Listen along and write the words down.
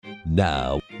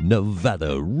Now,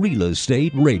 Nevada Real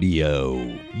Estate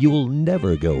Radio. You'll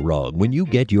never go wrong when you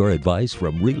get your advice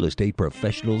from real estate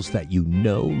professionals that you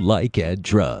know, like, and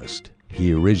trust.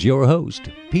 Here is your host,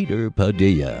 Peter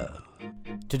Padilla.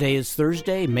 Today is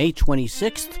Thursday, May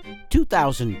 26th,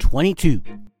 2022.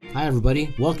 Hi,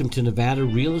 everybody. Welcome to Nevada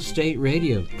Real Estate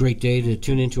Radio. Great day to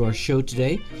tune into our show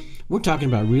today. We're talking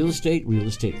about real estate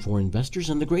for investors,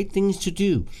 and the great things to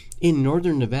do in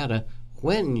Northern Nevada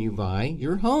when you buy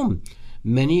your home.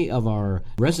 Many of our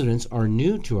residents are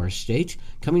new to our state,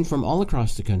 coming from all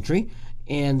across the country,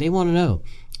 and they want to know,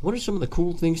 what are some of the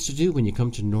cool things to do when you come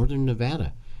to Northern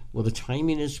Nevada? Well, the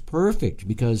timing is perfect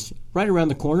because right around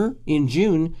the corner in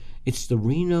June, it's the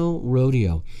Reno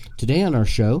Rodeo. Today on our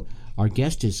show, our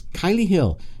guest is Kylie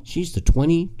Hill. She's the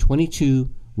 2022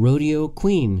 Rodeo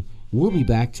Queen. We'll be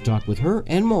back to talk with her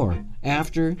and more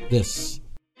after this.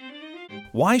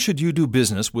 Why should you do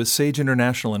business with Sage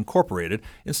International Incorporated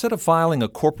instead of filing a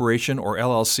corporation or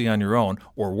LLC on your own,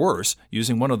 or worse,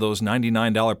 using one of those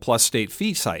 $99 plus state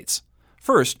fee sites?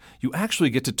 First, you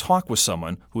actually get to talk with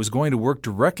someone who is going to work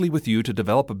directly with you to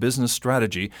develop a business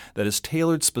strategy that is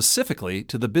tailored specifically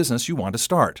to the business you want to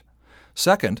start.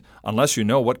 Second, unless you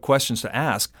know what questions to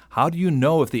ask, how do you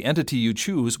know if the entity you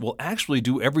choose will actually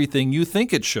do everything you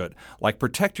think it should, like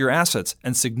protect your assets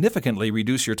and significantly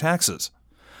reduce your taxes?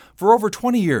 For over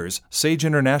 20 years, Sage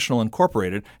International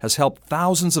Incorporated has helped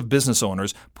thousands of business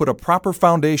owners put a proper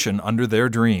foundation under their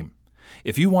dream.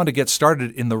 If you want to get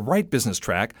started in the right business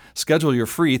track, schedule your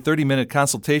free 30-minute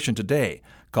consultation today.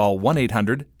 Call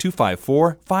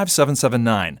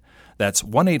 1-800-254-5779. That's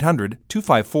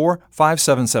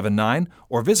 1-800-254-5779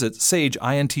 or visit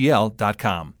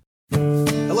sageintl.com.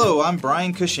 Hello, I'm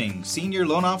Brian Cushing, Senior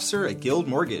Loan Officer at Guild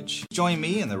Mortgage. Join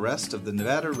me and the rest of the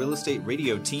Nevada Real Estate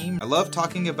Radio team. I love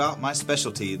talking about my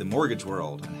specialty, the mortgage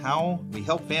world, and how we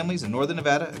help families in Northern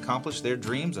Nevada accomplish their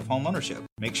dreams of home ownership.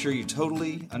 Make sure you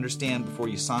totally understand before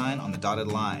you sign on the dotted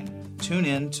line. Tune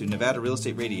in to Nevada Real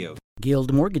Estate Radio.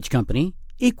 Guild Mortgage Company,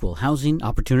 Equal Housing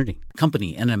Opportunity.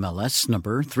 Company NMLS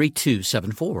number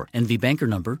 3274. NV Banker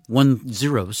number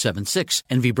 1076.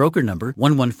 NV Broker number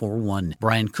 1141.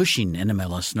 Brian Cushing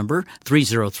NMLS number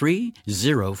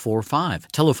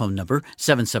 303045. Telephone number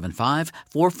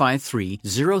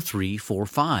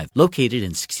 775-453-0345. Located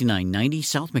in 6990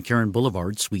 South McCarran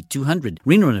Boulevard, Suite 200,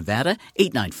 Reno, Nevada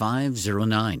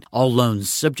 89509. All loans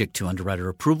subject to underwriter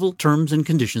approval. Terms and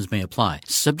conditions may apply.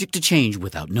 Subject to change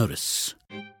without notice.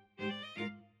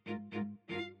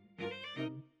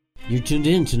 You're tuned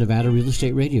in to Nevada Real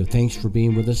Estate Radio. Thanks for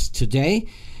being with us today.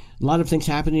 A lot of things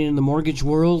happening in the mortgage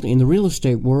world, in the real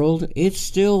estate world. It's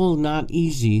still not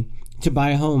easy to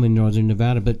buy a home in Northern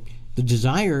Nevada, but the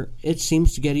desire, it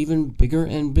seems to get even bigger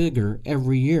and bigger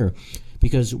every year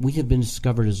because we have been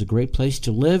discovered as a great place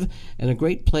to live and a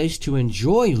great place to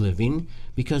enjoy living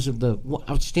because of the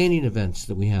outstanding events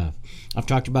that we have. I've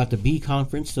talked about the Bee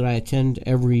Conference that I attend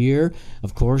every year.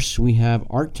 Of course, we have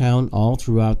Art Town all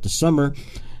throughout the summer.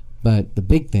 But the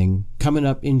big thing coming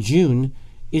up in June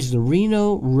is the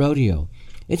Reno Rodeo.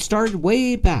 It started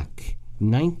way back.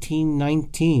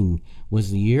 1919 was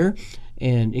the year,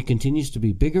 and it continues to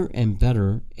be bigger and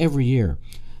better every year.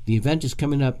 The event is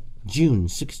coming up June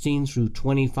 16 through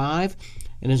 25,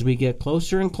 and as we get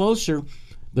closer and closer,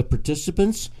 the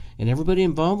participants and everybody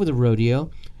involved with the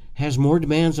rodeo has more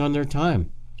demands on their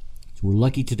time. So we're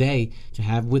lucky today to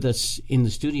have with us in the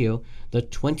studio the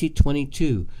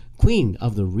 2022 Queen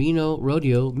of the Reno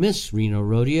Rodeo, Miss Reno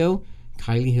Rodeo,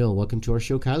 Kylie Hill. Welcome to our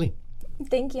show, Kylie.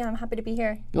 Thank you. I'm happy to be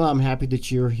here. Well, I'm happy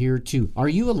that you're here, too. Are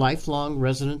you a lifelong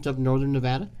resident of Northern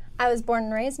Nevada? I was born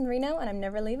and raised in Reno, and I'm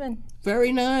never leaving.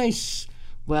 Very nice.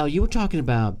 Well, you were talking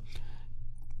about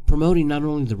promoting not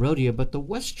only the rodeo, but the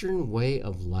Western way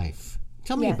of life.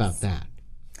 Tell me about that.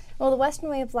 Well, the Western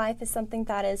way of life is something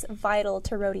that is vital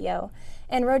to rodeo.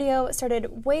 And rodeo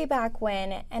started way back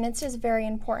when, and it's just very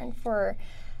important for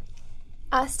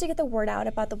us to get the word out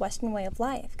about the Western way of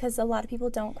life because a lot of people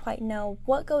don't quite know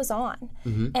what goes on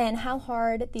and how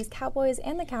hard these cowboys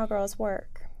and the cowgirls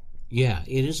work. Yeah,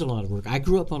 it is a lot of work. I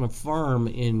grew up on a farm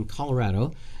in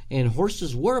Colorado, and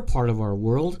horses were a part of our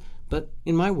world, but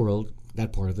in my world,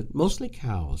 that part of it, mostly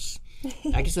cows.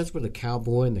 I guess that's where the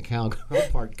cowboy and the cowgirl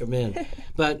part come in.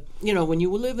 But, you know, when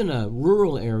you live in a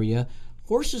rural area,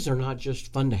 horses are not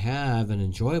just fun to have and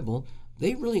enjoyable.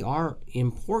 They really are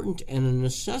important and a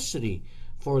necessity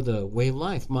for the way of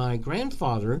life. My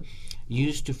grandfather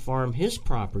used to farm his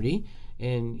property,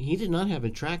 and he did not have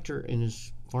a tractor in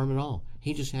his farm at all.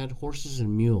 He just had horses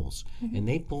and mules, and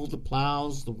they pulled the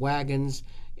plows, the wagons,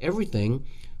 everything.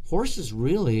 Horses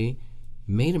really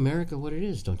made America what it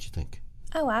is, don't you think?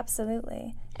 Oh,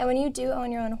 absolutely. And when you do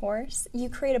own your own horse, you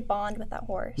create a bond with that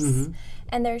horse. Mm-hmm.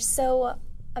 And they're so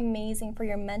amazing for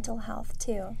your mental health,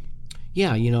 too.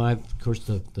 Yeah, of course,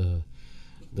 the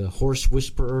Horse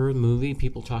Whisperer movie,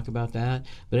 people talk about that.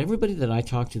 But everybody that I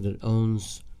talk to that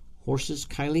owns horses,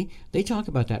 Kylie, they talk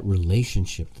about that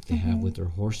relationship that they have with their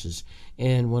horses.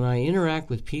 And when I interact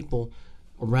with people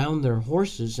around their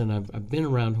horses, and I've been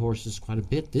around horses quite a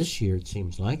bit this year, it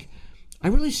seems like, I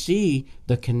really see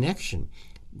the connection,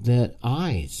 that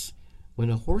eyes. When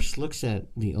a horse looks at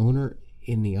the owner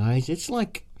in the eyes, it's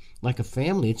like a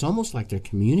family. It's almost like they're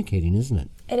communicating, isn't it?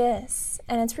 It is.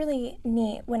 And it's really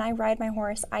neat. When I ride my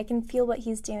horse, I can feel what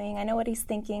he's doing. I know what he's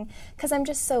thinking because I'm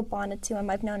just so bonded to him.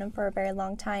 I've known him for a very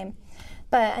long time.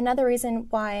 But another reason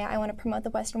why I want to promote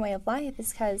the Western way of life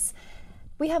is because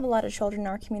we have a lot of children in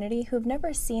our community who've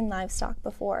never seen livestock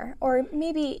before, or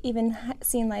maybe even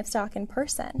seen livestock in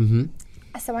person. Mm-hmm.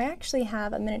 So I actually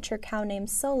have a miniature cow named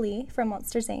Sully from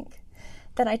Monsters, Inc.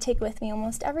 that I take with me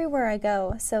almost everywhere I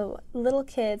go, so little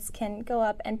kids can go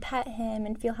up and pet him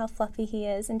and feel how fluffy he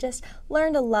is and just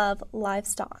learn to love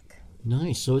livestock.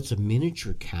 Nice. So it's a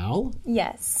miniature cow?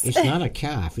 Yes. It's not a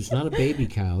calf. It's not a baby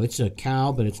cow. It's a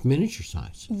cow, but it's miniature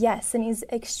size. Yes, and he's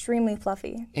extremely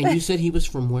fluffy. And you said he was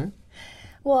from where?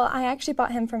 Well, I actually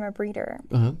bought him from a breeder.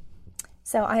 Uh-huh.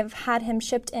 So I've had him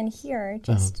shipped in here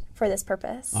just for this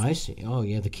purpose. I see. Oh,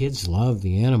 yeah, the kids love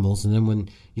the animals. And then when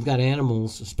you've got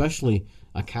animals, especially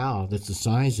a cow that's the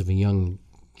size of a young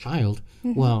child,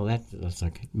 well, that's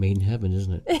like made in heaven,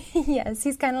 isn't it? Yes,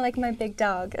 he's kind of like my big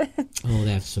dog. Oh,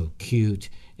 that's so cute.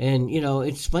 And,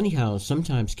 it's funny how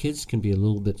sometimes kids can be a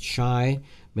little bit shy.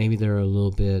 Maybe they're a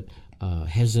little bit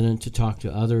hesitant to talk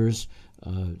to others.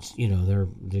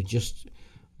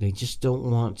 They just don't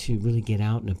want to really get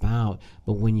out and about.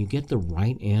 But when you get the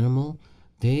right animal,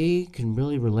 they can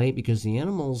really relate because the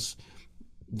animals,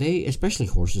 especially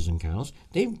horses and cows,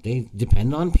 they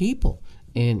depend on people.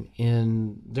 And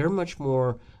they're much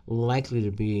more likely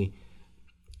to be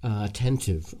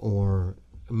attentive or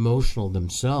emotional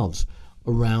themselves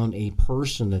around a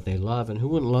person that they love. And who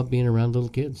wouldn't love being around little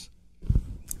kids?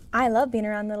 I love being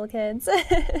around little kids.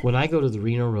 When I go to the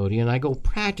Reno Rodeo, and I go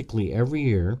practically every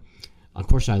year, of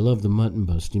course, I love the mutton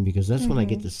busting because that's when I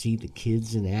get to see the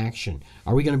kids in action.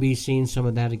 Are we going to be seeing some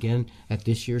of that again at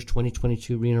this year's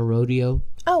 2022 Reno Rodeo?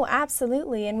 Oh,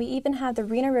 absolutely. And we even have the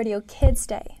Reno Rodeo Kids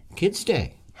Day. Kids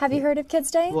Day. Have you heard of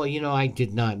Kids Day? Well, I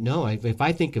did not know. If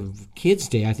I think of Kids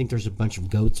Day, I think there's a bunch of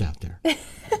goats out there.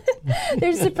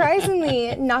 There's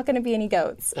surprisingly not going to be any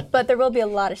goats, but there will be a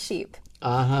lot of sheep.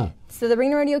 Uh-huh. So the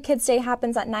Reno Rodeo Kids Day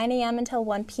happens at 9 a.m. until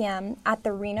 1 p.m. at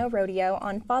the Reno Rodeo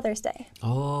on Father's Day.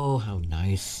 Oh, how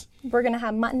nice. We're going to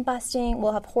have mutton busting.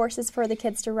 We'll have horses for the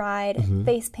kids to ride,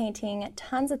 face painting,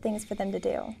 tons of things for them to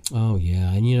do. Oh,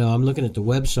 yeah. And, I'm looking at the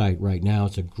website right now.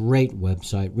 It's a great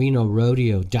website,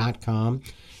 renorodeo.com.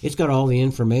 It's got all the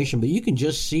information, but you can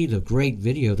just see the great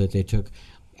video that they took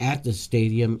at the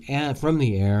stadium and from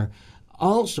the air.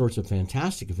 All sorts of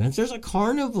fantastic events. There's a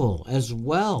carnival as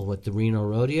well with the Reno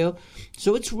Rodeo.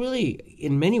 So it's really,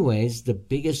 in many ways, the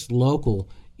biggest local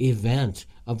event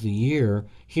of the year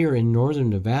here in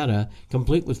northern Nevada,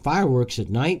 complete with fireworks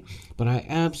at night. But I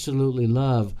absolutely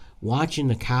love watching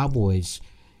the cowboys,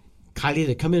 Kylie,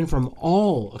 that come in from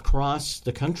all across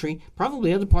the country,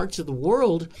 probably other parts of the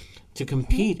world, to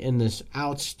compete in this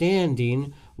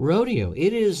outstanding rodeo.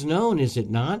 It is known, is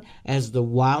it not, as the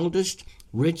wildest,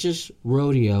 richest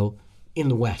rodeo in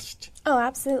the West. Oh,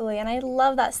 absolutely. And I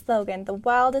love that slogan, the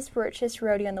wildest, richest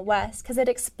rodeo in the West, because it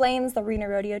explains the Reno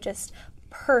Rodeo just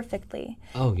perfectly.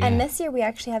 Oh, yeah. And this year we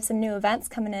actually have some new events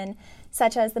coming in,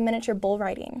 such as the miniature bull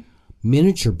riding.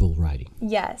 Miniature bull riding?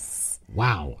 Yes.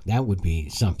 Wow, that would be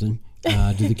something.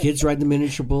 Do the kids ride the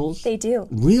miniature bulls? They do.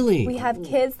 Really? We have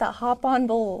kids that hop on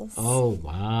bulls. Oh,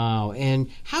 wow.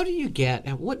 And how do you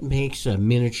what makes a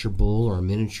miniature bull or a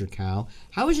miniature cow?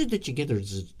 How is it that you get there?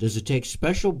 Does it take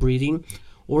special breeding,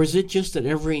 or is it just that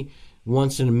every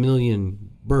once in a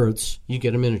million births you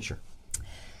get a miniature?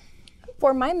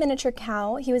 For my miniature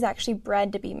cow, he was actually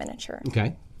bred to be miniature.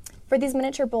 Okay. For these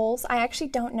miniature bulls, I actually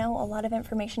don't know a lot of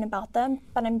information about them,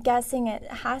 but I'm guessing it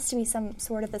has to be some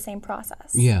sort of the same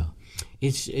process. Yeah.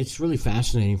 It's really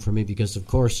fascinating for me because, of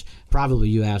course, probably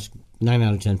you ask 9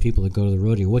 out of 10 people that go to the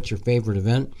rodeo, what's your favorite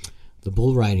event? The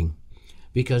bull riding.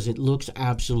 Because it looks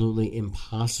absolutely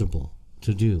impossible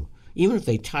to do. Even if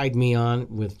they tied me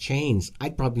on with chains,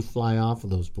 I'd probably fly off of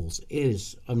those bulls. It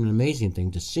is an amazing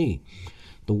thing to see.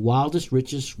 The wildest,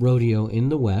 richest rodeo in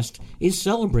the West is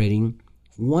celebrating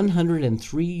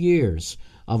 103 years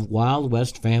of Wild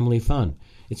West family fun.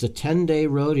 It's a 10-day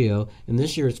rodeo, and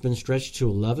this year it's been stretched to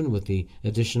 11 with the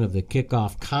addition of the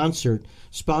kickoff concert,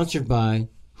 sponsored by,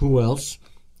 who else?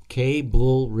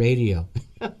 K-Bull Radio.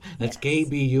 That's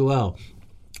KBUL.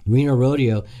 Reno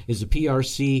Rodeo is a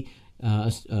PRC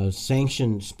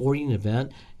sanctioned sporting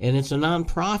event, and it's a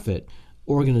nonprofit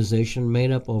organization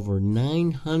made up over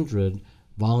 900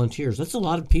 volunteers. That's a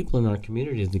lot of people in our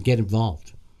community that get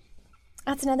involved.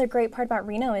 That's another great part about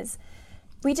Reno is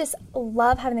we just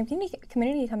love having the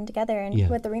community come together. And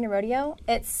with the Reno Rodeo,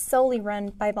 it's solely run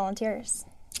by volunteers.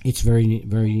 It's very,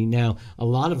 very neat. Now, a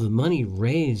lot of the money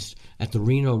raised at the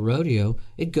Reno Rodeo,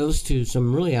 it goes to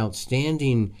some really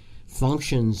outstanding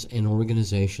functions and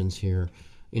organizations here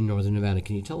in Northern Nevada.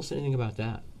 Can you tell us anything about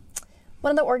that?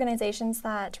 One of the organizations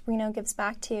that Reno gives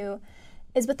back to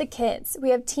is with the kids. We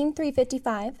have Team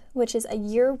 355, which is a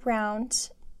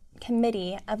year-round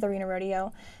committee of the Reno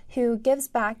Rodeo who gives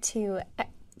back to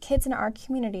kids in our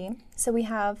community. So we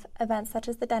have events such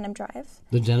as the Denim Drive.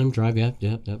 The Denim Drive,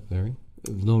 very.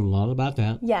 We've known a lot about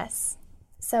that. Yes.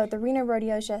 So the Reno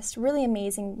Rodeo is just really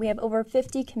amazing. We have over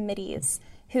 50 committees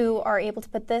who are able to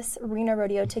put this Reno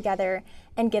Rodeo together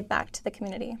and give back to the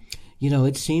community. You know,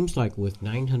 it seems like with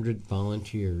 900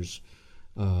 volunteers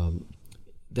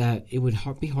that it would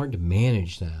be hard to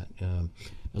manage that.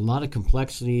 A lot of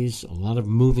complexities, a lot of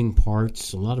moving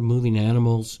parts, a lot of moving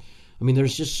animals. I mean,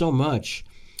 there's just so much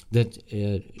that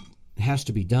has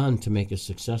to be done to make a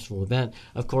successful event.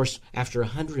 Of course, after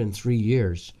 103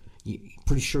 years,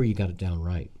 pretty sure you got it down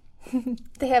right.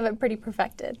 They have it pretty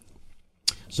perfected.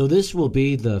 So this will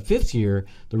be the 5th year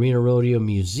the Reno Rodeo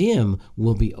Museum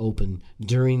will be open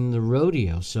during the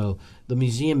rodeo. So the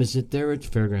museum, is it there at the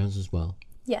fairgrounds as well?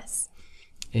 Yes.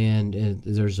 And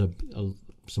there's a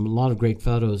lot of great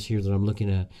photos here that I'm looking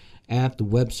at the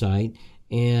website.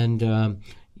 And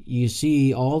you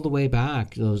see all the way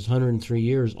back, those 103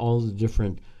 years, all the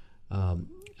different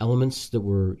elements that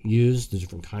were used, the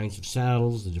different kinds of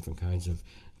saddles, the different kinds of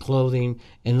clothing.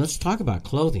 And let's talk about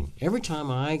clothing. Every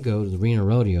time I go to the Reno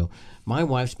Rodeo, my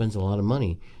wife spends a lot of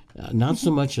money, not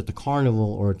so much at the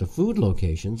carnival or at the food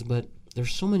locations, but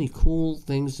there's so many cool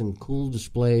things and cool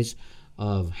displays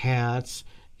of hats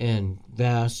and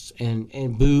vests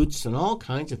and boots and all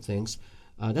kinds of things.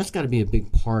 That's got to be a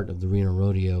big part of the Reno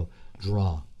Rodeo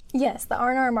draw. Yes, the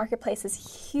R&R Marketplace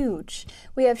is huge.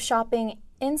 We have shopping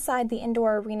inside the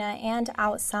indoor arena and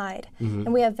outside. Mm-hmm.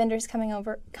 And we have vendors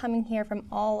coming here from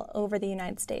all over the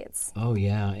United States. Oh,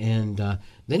 yeah. And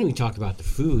then we talk about the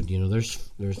food. You know,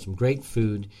 there's some great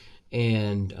food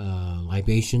and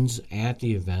libations at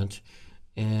the event.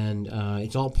 And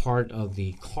it's all part of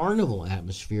the carnival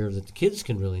atmosphere that the kids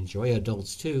can really enjoy,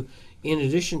 adults too, in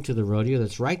addition to the rodeo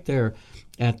that's right there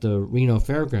at the Reno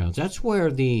Fairgrounds. That's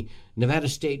where the Nevada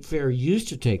State Fair used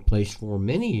to take place for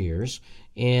many years.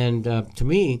 And to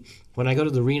me, when I go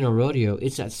to the Reno Rodeo,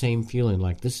 it's that same feeling,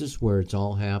 like this is where it's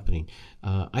all happening.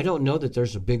 I don't know that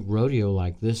there's a big rodeo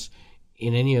like this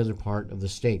in any other part of the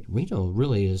state. Reno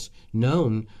really is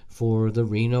known for the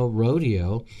Reno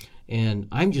Rodeo. And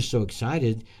I'm just so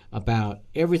excited about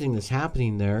everything that's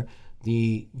happening there.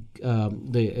 The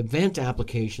event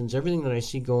applications, everything that I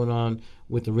see going on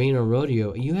with the Reno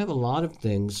Rodeo. You have a lot of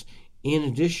things in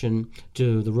addition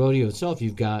to the rodeo itself.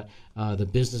 You've got the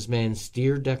businessman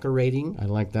steer decorating. I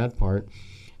like that part.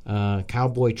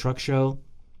 Cowboy truck show,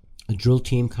 a drill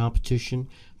team competition,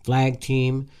 flag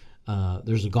team.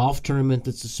 There's a golf tournament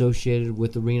that's associated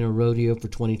with the Reno Rodeo for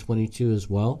 2022 as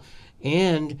well.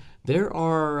 And there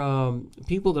are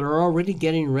people that are already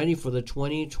getting ready for the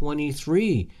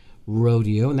 2023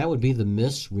 rodeo, and that would be the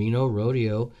Miss Reno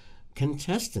Rodeo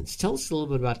contestants. Tell us a little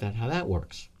bit about that, how that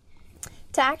works.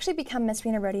 To actually become Miss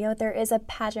Reno Rodeo, there is a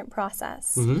pageant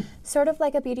process, sort of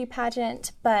like a beauty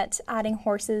pageant, but adding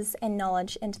horses and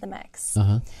knowledge into the mix.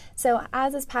 So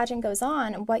as this pageant goes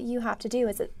on, what you have to do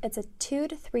is it's a 2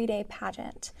 to 3 day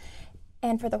pageant.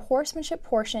 And for the horsemanship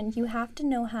portion, you have to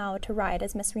know how to ride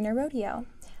as Miss Reno Rodeo.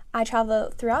 I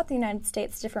travel throughout the United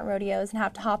States, different rodeos, and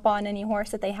have to hop on any horse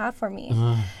that they have for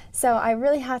me. So I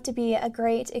really have to be a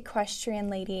great equestrian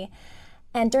lady.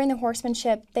 And during the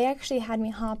horsemanship, they actually had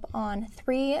me hop on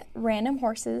 3 random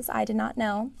horses I did not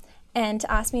know and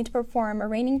asked me to perform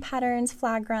reining patterns,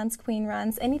 flag runs, queen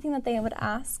runs, anything that they would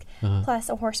ask, plus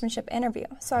a horsemanship interview.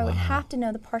 So I would have to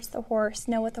know the parts of the horse,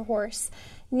 know what the horse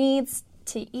needs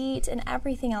to eat, and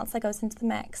everything else that goes into the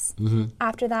mix.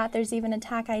 After that, there's even a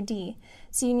tack ID.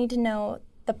 So you need to know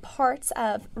the parts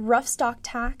of rough stock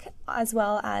tack as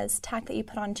well as tack that you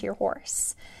put onto your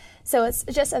horse. So it's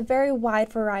just a very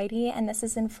wide variety, and this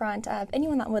is in front of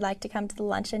anyone that would like to come to the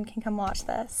luncheon can come watch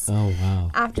this. Oh,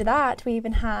 wow. After that, we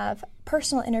even have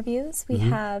personal interviews. We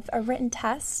have a written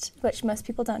test, which most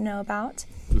people don't know about.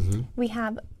 We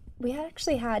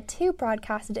actually had 2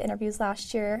 broadcasted interviews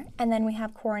last year, and then we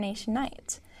have Coronation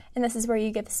Night. And this is where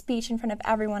you give a speech in front of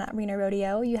everyone at Reno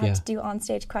Rodeo. You have to do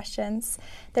on-stage questions.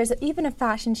 There's even a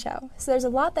fashion show. So there's a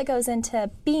lot that goes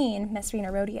into being Miss Reno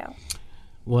Rodeo.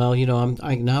 Well, you know,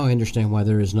 now I understand why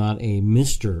there is not a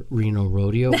Mr. Reno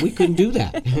Rodeo. We couldn't do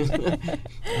that.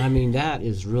 I mean, that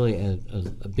is really a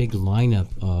big lineup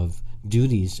of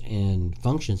duties and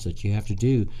functions that you have to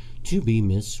do to be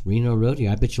Miss Reno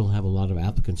Rodeo. I bet you'll have a lot of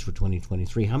applicants for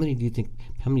 2023. How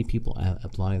many people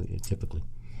apply typically?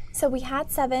 So we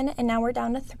had 7, and now we're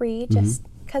down to 3, just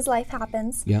because life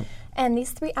happens. Yep. And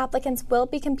these 3 applicants will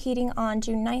be competing on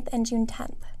June 9th and June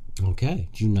 10th. Okay,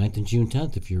 June 9th and June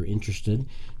 10th. If you're interested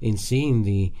in seeing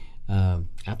the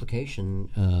application,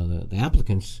 the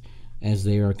applicants as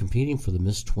they are competing for the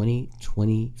Miss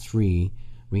 2023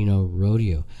 Reno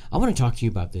Rodeo. I want to talk to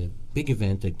you about the big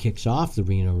event that kicks off the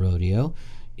Reno Rodeo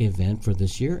event for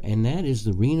this year, and that is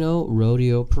the Reno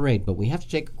Rodeo Parade. But we have to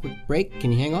take a quick break.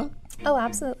 Can you hang on? Oh,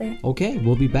 absolutely. Okay,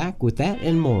 we'll be back with that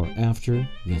and more after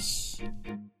this.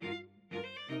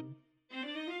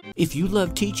 If you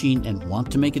love teaching and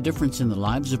want to make a difference in the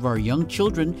lives of our young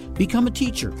children, become a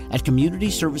teacher at Community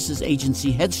Services Agency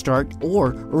Head Start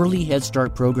or Early Head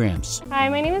Start programs. Hi,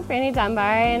 my name is Brandy Dunbar,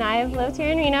 and I've lived here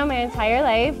in Reno my entire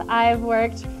life. I've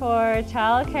worked for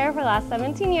child care for the last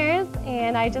 17 years,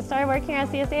 and I just started working at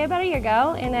CSA about a year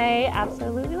ago, and I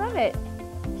absolutely love it.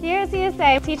 Here at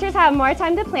CSA, teachers have more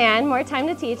time to plan, more time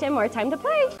to teach, and more time to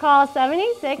play. Call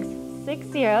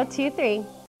 786-6023.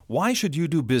 Why should you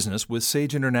do business with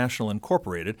Sage International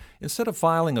Incorporated instead of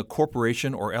filing a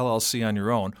corporation or LLC on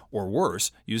your own, or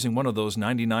worse, using one of those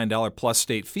 $99 plus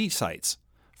state fee sites?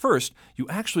 First, you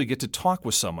actually get to talk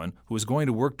with someone who is going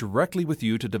to work directly with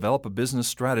you to develop a business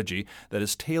strategy that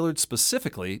is tailored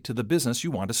specifically to the business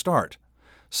you want to start.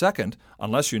 Second,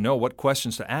 unless you know what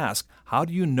questions to ask, how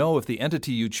do you know if the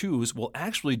entity you choose will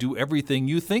actually do everything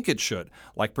you think it should,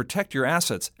 like protect your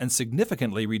assets and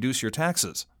significantly reduce your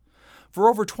taxes? For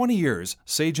over 20 years,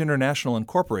 Sage International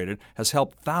Incorporated has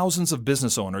helped thousands of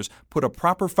business owners put a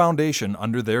proper foundation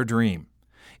under their dream.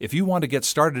 If you want to get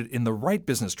started in the right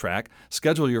business track,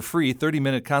 schedule your free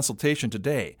 30-minute consultation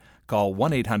today. Call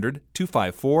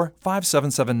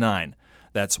 1-800-254-5779.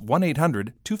 That's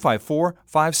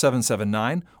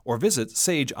 1-800-254-5779 or visit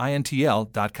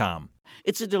sageintl.com.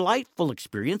 It's a delightful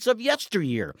experience of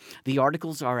yesteryear. The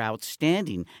articles are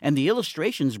outstanding, and the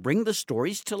illustrations bring the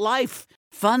stories to life.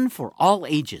 Fun for all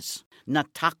ages.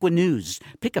 Nataqua News.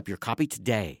 Pick up your copy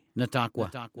today. Nataqua.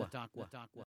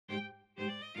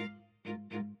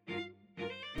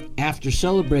 After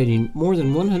celebrating more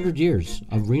than 100 years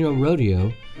of Reno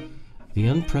Rodeo, the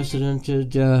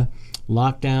unprecedented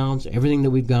lockdowns, everything that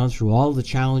we've gone through, all the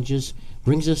challenges,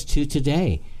 brings us to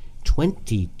today,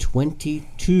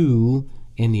 2022,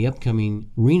 and the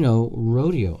upcoming Reno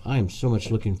Rodeo. I'm so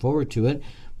much looking forward to it.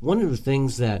 One of the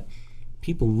things that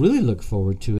people really look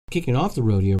forward to kicking off the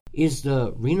rodeo is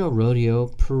the Reno Rodeo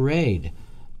Parade.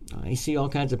 I see all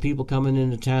kinds of people coming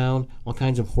into town, all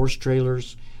kinds of horse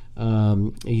trailers.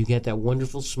 You get that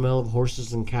wonderful smell of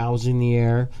horses and cows in the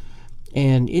air.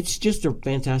 And it's just a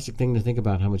fantastic thing to think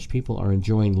about how much people are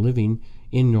enjoying living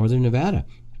in northern Nevada.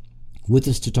 With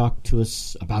us to talk to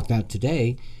us about that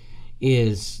today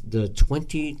is the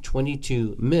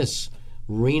 2022 Miss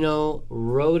Reno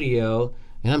Rodeo.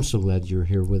 And I'm so glad you're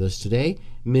here with us today,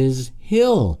 Ms.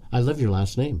 Hill. I love your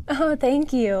last name. Oh,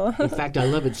 thank you. In fact, I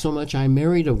love it so much I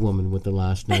married a woman with the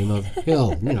last name of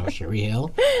Hill. You know, Sherry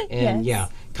Hill. And Yes.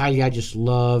 Kylie, I just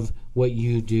love what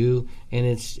you do. And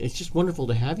it's just wonderful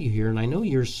to have you here. And I know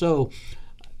you're so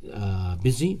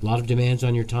busy, a lot of demands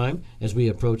on your time as we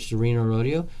approach the Reno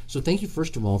Rodeo. So thank you,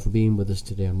 first of all, for being with us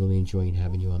today. I'm really enjoying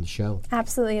having you on the show.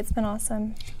 Absolutely. It's been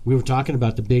awesome. We were talking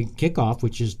about the big kickoff,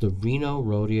 which is the Reno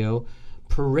Rodeo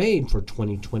Parade for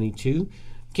 2022.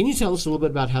 Can you tell us a little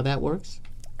bit about how that works?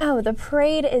 Oh, the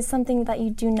parade is something that you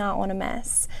do not want to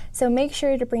miss. So make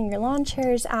sure to bring your lawn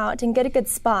chairs out and get a good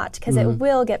spot because it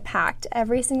will get packed.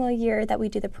 Every single year that we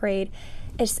do the parade,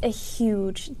 it's a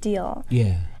huge deal.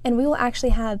 Yeah. And we will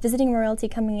actually have visiting royalty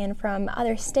coming in from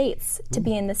other states to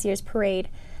be in this year's parade.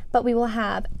 But we will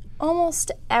have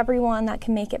almost everyone that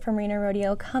can make it from Reno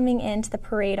Rodeo coming into the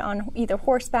parade on either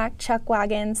horseback, chuck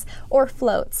wagons, or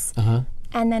floats.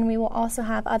 And then we will also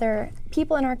have other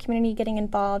people in our community getting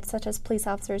involved, such as police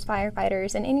officers,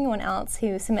 firefighters, and anyone else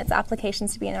who submits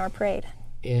applications to be in our parade.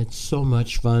 It's so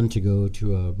much fun to go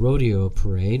to a rodeo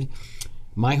parade.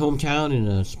 My hometown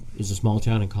is a small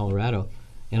town in Colorado,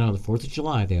 and on the 4th of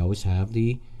July, they always have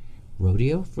the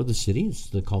rodeo for the city. It's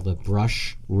called the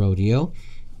Brush Rodeo.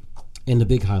 And the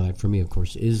big highlight for me, of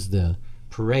course, is the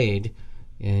parade.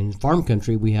 In farm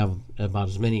country, we have about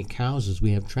as many cows as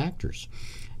we have tractors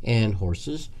and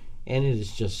horses, and it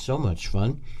is just so much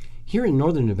fun. Here in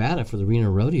northern Nevada for the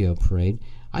Reno Rodeo Parade,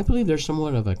 I believe there's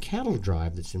somewhat of a cattle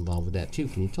drive that's involved with that, too.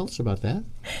 Can you tell us about that?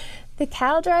 The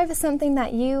cattle drive is something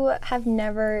that you have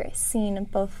never seen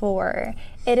before.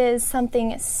 It is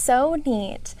something so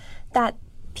neat that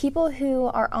people who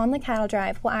are on the cattle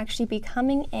drive will actually be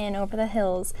coming in over the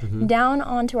hills, down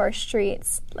onto our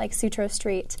streets, like Sutro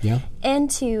Street,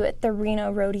 into the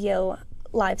Reno Rodeo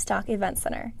Livestock Event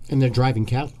Center. And they're driving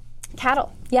cattle?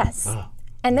 Cattle, yes. Wow.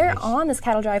 And they're on this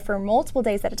cattle drive for multiple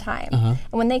days at a time. And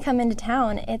when they come into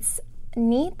town, it's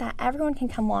neat that everyone can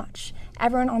come watch.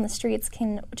 Everyone on the streets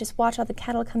can just watch all the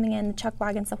cattle coming in, the chuck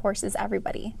wagons, the horses,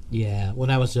 everybody. Yeah.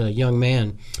 When I was a young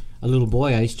man, a little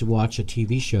boy, I used to watch a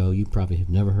TV show. You probably have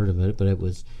never heard of it, but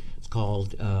it's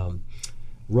called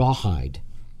Rawhide.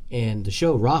 And the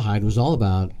show Rawhide was all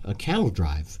about a cattle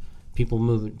drive.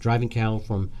 People driving cattle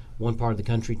from one part of the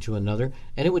country to another,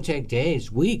 and it would take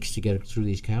days, weeks to get through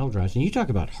these cattle drives. And you talk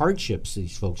about hardships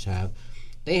these folks have.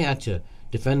 They had to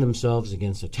defend themselves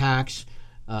against attacks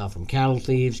from cattle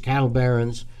thieves, cattle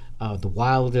barons, the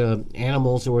wild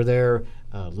animals that were there,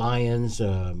 lions,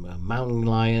 mountain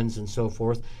lions, and so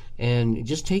forth, and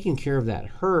just taking care of that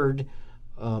herd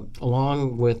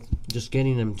along with just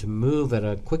getting them to move at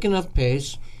a quick enough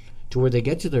pace to where they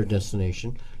get to their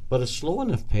destination, but a slow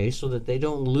enough pace so that they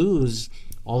don't lose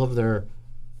all of their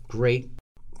great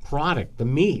product, the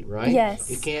meat, right?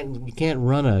 Yes. You can't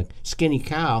run a skinny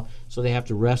cow, so they have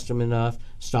to rest them enough,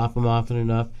 stop them often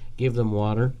enough, give them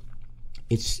water.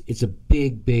 It's a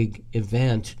big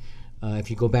event if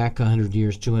you go back 100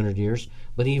 years, 200 years.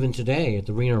 But even today at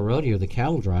the Reno Rodeo, the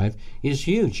cattle drive is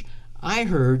huge. I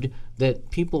heard that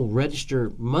people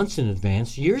register months in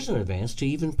advance, years in advance, to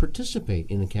even participate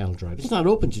in the cattle drive. It's not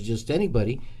open to just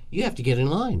anybody. You have to get in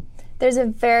line. There's a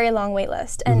very long wait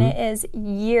list, and it is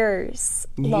years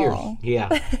long.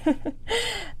 Yeah.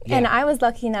 And I was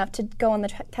lucky enough to go on the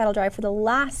cattle drive for the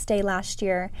last day last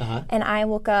year, and I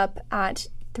woke up at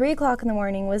 3 o'clock in the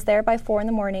morning, was there by 4 in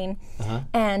the morning,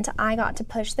 and I got to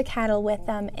push the cattle with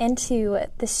them into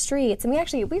the streets. And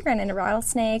we ran into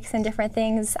rattlesnakes and different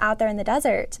things out there in the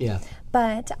desert. Yeah.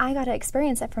 But I got to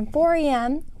experience it from 4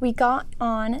 a.m. We got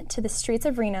on to the streets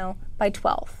of Reno by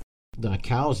 12. The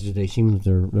cows, do they seem that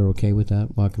they're okay with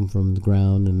that, walking from the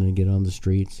ground and then get on the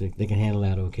streets? They can handle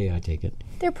that okay, I take it?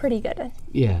 They're pretty good.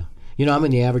 Yeah. You know, I'm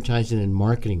in the advertising and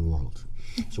marketing world,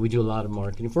 so we do a lot of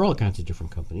marketing for all kinds of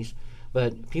different companies.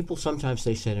 But people sometimes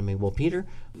they say to me, well, Peter,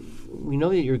 we know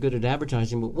that you're good at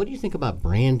advertising, but what do you think about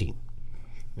branding?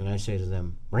 And I say to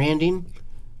them, branding?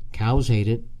 Cows hate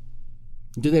it.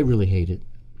 Do they really hate it?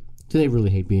 Do they really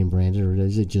hate being branded, or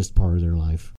is it just part of their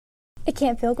life? It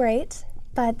can't feel great,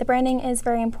 but the branding is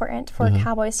very important for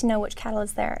cowboys to know which cattle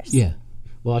is theirs. Yeah.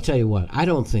 Well, I'll tell you what, I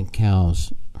don't think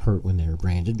cows hurt when they're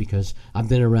branded because I've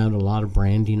been around a lot of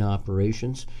branding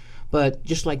operations. But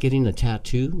just like getting a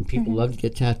tattoo, and people love to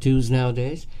get tattoos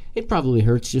nowadays, it probably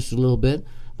hurts just a little bit.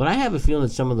 But I have a feeling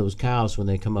that some of those cows, when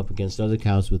they come up against other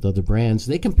cows with other brands,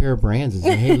 they compare brands and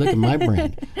say, hey, look at my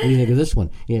brand. What do you think of this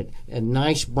one? Yeah, a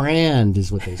nice brand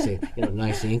is what they say.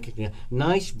 Nice ink.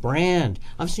 Nice brand.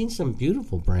 I've seen some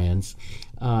beautiful brands.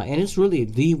 And it's really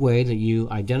the way that you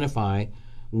identify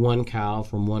one cow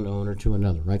from one owner to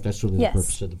another, right? That's really the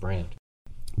purpose of the brand.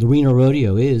 The Reno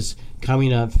Rodeo is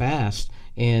coming up fast.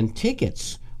 And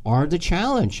tickets are the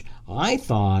challenge. I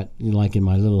thought, like in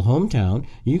my little hometown,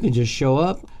 you can just show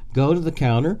up, go to the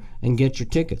counter, and get your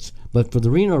tickets. But for the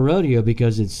Reno Rodeo,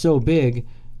 because it's so big,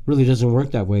 really doesn't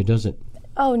work that way, does it?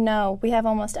 Oh, no. We have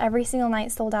almost every single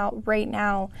night sold out right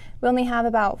now. We only have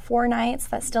about 4 nights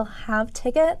that still have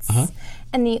tickets.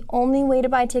 And the only way to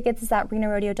buy tickets is at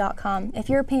renorodeo.com. If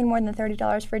you're paying more than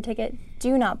 $30 for a ticket,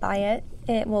 do not buy it.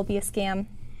 It will be a scam.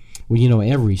 Well,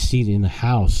 every seat in the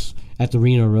house at the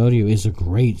Reno Rodeo is a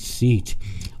great seat.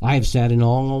 I have sat in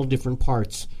all different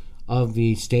parts of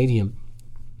the stadium,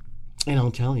 and I'll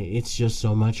tell you, it's just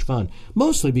so much fun.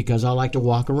 Mostly because I like to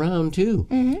walk around, too,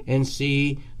 and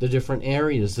see the different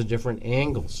areas, the different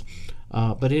angles.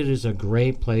 But it is a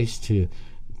great place to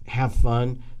have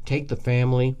fun, take the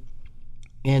family,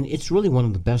 and it's really one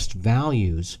of the best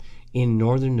values in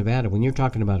northern Nevada. When you're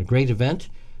talking about a great event,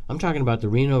 I'm talking about the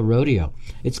Reno Rodeo.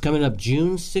 It's coming up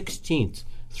June 16th.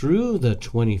 Through the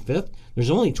 25th. There's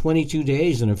only 22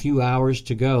 days and a few hours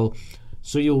to go,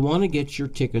 so you'll want to get your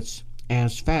tickets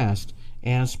as fast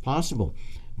as possible.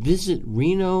 visit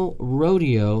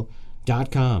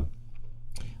RenoRodeo.com.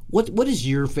 What is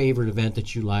your favorite event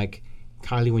that you like,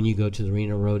 Kylie, when you go to the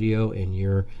Reno Rodeo and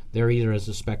you're there either as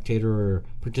a spectator or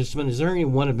participant? Is there any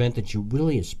one event that you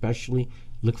really especially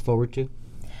look forward to?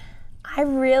 I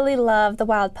really love the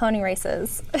wild pony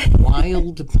races.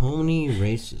 Wild pony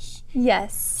races.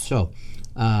 Yes. So,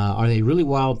 are they really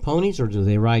wild ponies, or do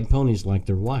they ride ponies like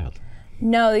they're wild?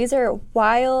 No, these are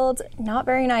wild, not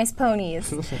very nice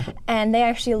ponies. And they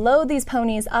actually load these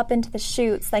ponies up into the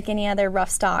chutes like any other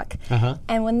rough stock. Uh-huh.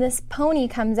 And when this pony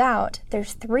comes out,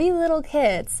 there's 3 little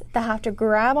kids that have to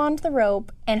grab onto the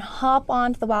rope and hop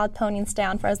onto the wild pony and stay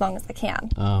on for as long as they can.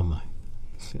 Oh, my.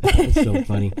 That's so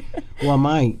funny. Well,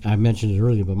 I mentioned it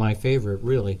earlier, but my favorite,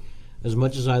 really, as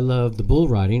much as I love the bull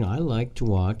riding, I like to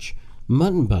watch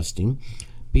mutton busting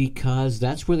because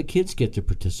that's where the kids get to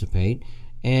participate.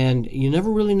 And you never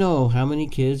really know how many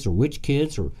kids or which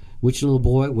little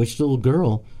boy, which little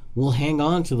girl will hang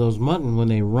on to those mutton when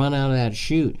they run out of that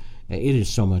chute. It is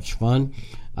so much fun.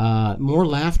 More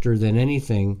laughter than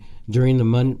anything during the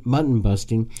mutton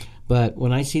busting. But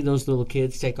when I see those little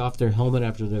kids take off their helmet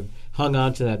after they've hung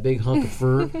on to that big hunk of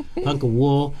fur, hunk of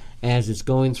wool, as it's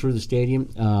going through the stadium,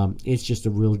 it's just a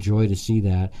real joy to see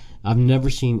that. I've never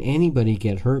seen anybody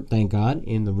get hurt, thank God,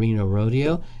 in the Reno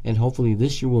Rodeo, and hopefully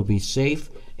this year will be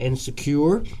safe and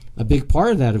secure. A big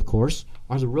part of that, of course,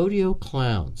 are the rodeo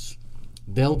clowns.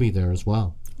 They'll be there as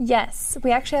well. Yes,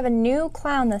 we actually have a new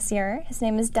clown this year. His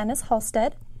name is Dennis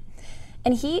Halstead,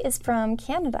 and he is from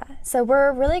Canada. So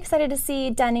we're really excited to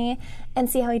see Denny and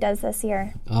see how he does this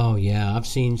year. Oh, yeah. I've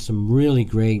seen some really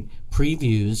great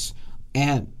previews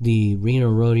at the Reno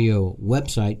Rodeo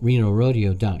website,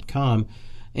 renorodeo.com.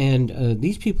 And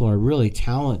these people are really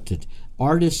talented.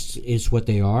 Artists is what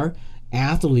they are.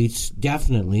 Athletes,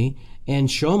 definitely.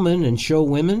 And showmen and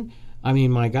showwomen. I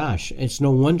mean, my gosh, it's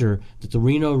no wonder that the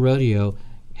Reno Rodeo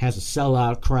has a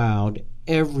sellout crowd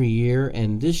every year,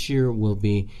 and this year will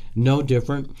be no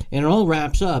different. And it all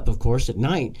wraps up, of course, at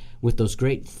night with those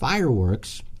great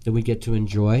fireworks that we get to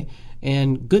enjoy.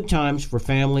 And good times for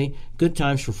family, good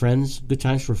times for friends, good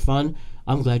times for fun.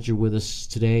 I'm glad you're with us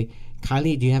today.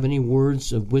 Kylie, do you have any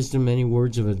words of wisdom, any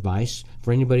words of advice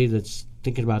for anybody that's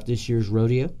thinking about this year's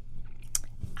rodeo?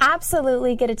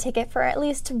 Absolutely get a ticket for at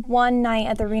least one night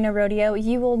at the Reno Rodeo.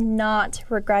 You will not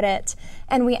regret it.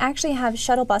 And we actually have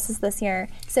shuttle buses this year.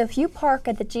 So if you park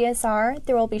at the GSR,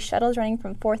 there will be shuttles running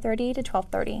from 4:30 to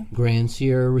 12:30. Grand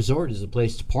Sierra Resort is a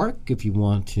place to park if you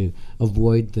want to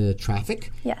avoid the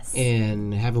traffic. Yes.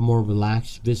 And have a more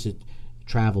relaxed visit,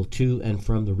 travel to and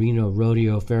from the Reno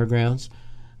Rodeo Fairgrounds.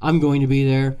 I'm going to be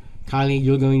there. Kylie,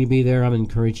 you're going to be there. I'm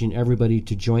encouraging everybody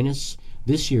to join us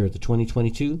this year at the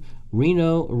 2022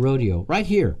 Reno Rodeo, right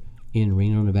here in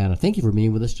Reno, Nevada. Thank you for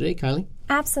being with us today, Kylie.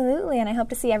 Absolutely, and I hope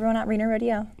to see everyone at Reno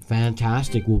Rodeo.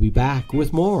 Fantastic. We'll be back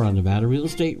with more on Nevada Real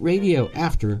Estate Radio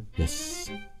after this.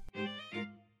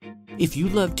 If you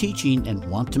love teaching and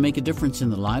want to make a difference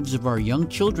in the lives of our young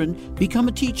children, become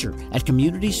a teacher at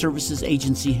Community Services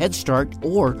Agency Head Start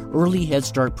or Early Head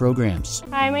Start programs.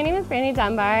 Hi, my name is Brandy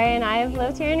Dunbar, and I've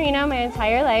lived here in Reno my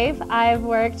entire life. I've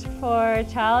worked for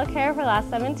child care for the last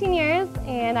 17 years,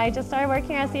 and I just started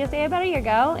working at CSA about a year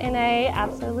ago, and I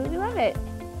absolutely love it.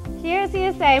 Here at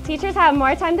CSA, teachers have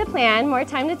more time to plan, more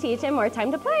time to teach, and more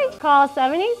time to play. Call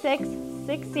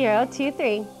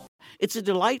 786-6023. It's a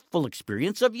delightful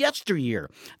experience of yesteryear.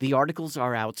 The articles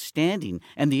are outstanding,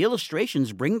 and the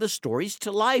illustrations bring the stories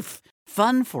to life.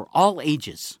 Fun for all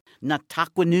ages.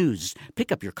 Nataqua News.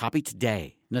 Pick up your copy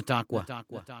today. Nataqua.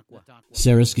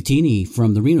 Sarah Scatini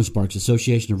from the Reno Sparks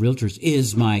Association of Realtors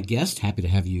is my guest. Happy to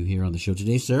have you here on the show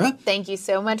today, Sarah. Thank you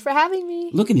so much for having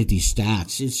me. Looking at these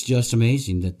stats, it's just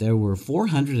amazing that there were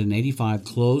 485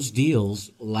 closed deals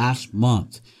last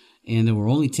month. And it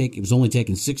was only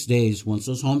taking 6 days once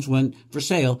those homes went for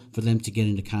sale for them to get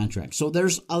into contract. So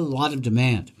there's a lot of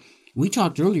demand. We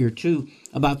talked earlier, too,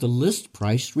 about the list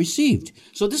price received.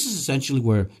 So this is essentially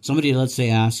where somebody, let's say,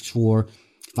 asks for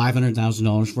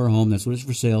 $500,000 for a home. That's what it's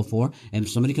for sale for. And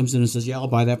if somebody comes in and says, yeah, I'll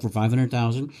buy that for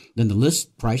 $500,000, then the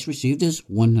list price received is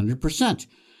 100%.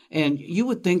 And you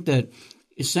would think that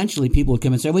essentially people would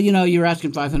come and say, well, you're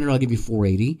asking $500, I'll give you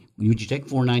 $480. Would you take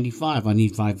 $495? I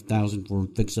need $5,000 for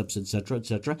fix-ups, et cetera, et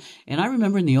cetera. And I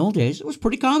remember in the old days, it was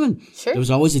pretty common. Sure. There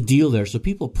was always a deal there. So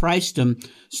people priced them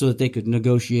so that they could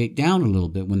negotiate down a little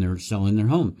bit when they were selling their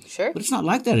home. Sure. But it's not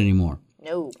like that anymore.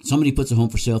 No. Somebody puts a home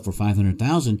for sale for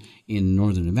 $500,000 in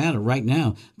northern Nevada. Right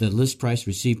now, the list price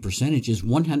received percentage is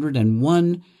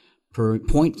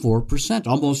 101.4%,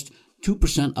 almost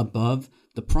 2% above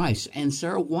the price. And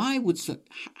Sarah, why would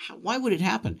it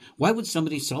happen? Why would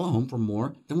somebody sell a home for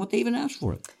more than what they even asked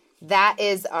for it? that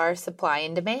is our supply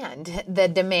and demand. The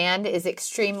demand is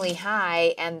extremely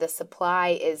high and the supply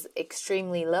is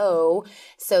extremely low.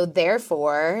 So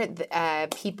therefore,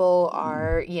 people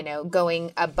are,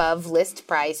 going above list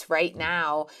price right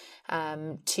now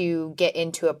to get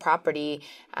into a property.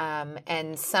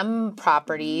 And some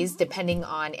properties, depending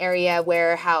on area,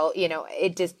 where, how,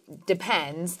 it just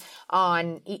depends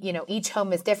on, each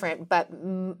home is different, but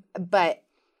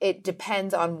it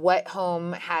depends on what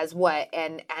home has what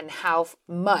and how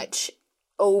much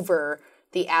over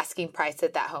the asking price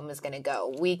that home is going to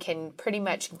go. We can pretty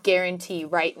much guarantee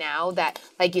right now that,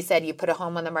 like you said, you put a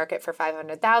home on the market for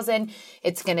 $500,000,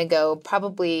 it's going to go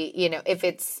probably, if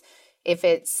it's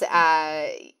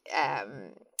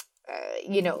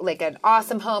like an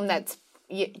awesome home that's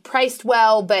priced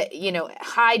well, but,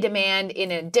 high demand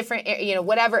in a different,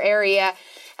 whatever area,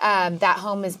 that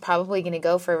home is probably going to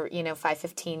go for,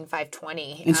 $515,000,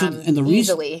 $520,000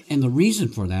 easily. And the reason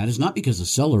for that is not because the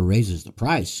seller raises the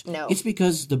price. No. It's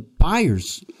because the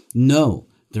buyers know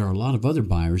there are a lot of other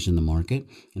buyers in the market,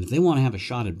 and if they want to have a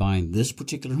shot at buying this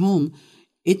particular home,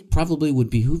 it probably would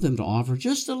behoove them to offer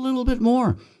just a little bit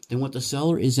more than what the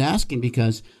seller is asking,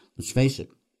 because, let's face it,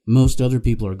 most other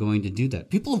people are going to do that.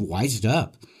 People have wised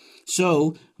up.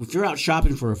 So if you're out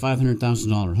shopping for a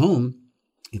 $500,000 home,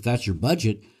 if that's your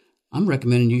budget, I'm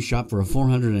recommending you shop for a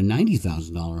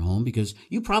 $490,000 home, because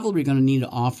you're probably going to need to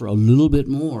offer a little bit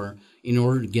more in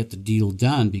order to get the deal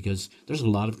done, because there's a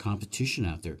lot of competition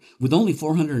out there. With only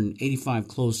 485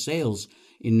 closed sales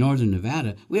in northern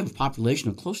Nevada, we have a population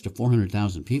of close to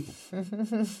 400,000 people.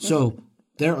 So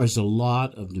there is a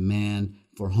lot of demand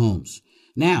for homes.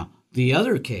 Now, the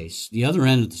other case, the other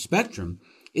end of the spectrum,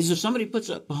 is if somebody puts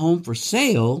up a home for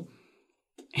sale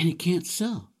and it can't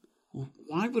sell. Well,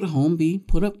 why would a home be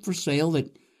put up for sale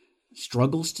that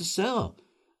struggles to sell?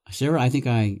 Sarah, I think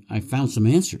I found some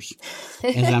answers.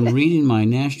 As I'm reading my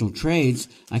national trades,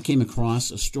 I came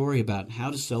across a story about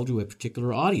how to sell to a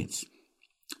particular audience.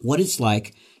 What it's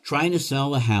like trying to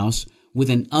sell a house with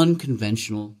an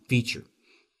unconventional feature.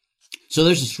 So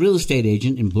there's this real estate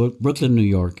agent in Brooklyn, New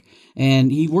York,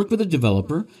 and he worked with a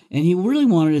developer, and he really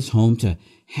wanted his home to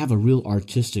have a real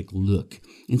artistic look.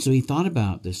 And so he thought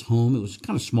about this home. It was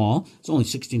kind of small. It's only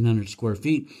 1,600 square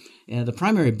feet. The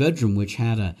primary bedroom, which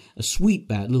had a suite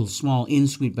little small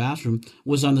in-suite bathroom,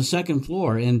 was on the second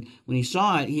floor. And when he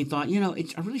saw it, he thought,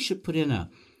 I really should put in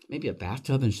maybe a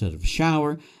bathtub instead of a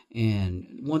shower.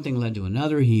 And one thing led to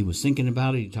another. He was thinking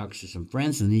about it. He talked to some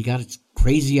friends, and he got a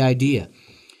crazy idea.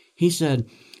 He said,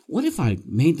 what if I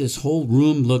made this whole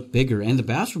room look bigger and the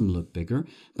bathroom look bigger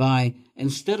by,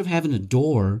 instead of having a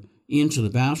door into the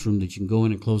bathroom that you can go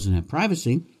in and close and have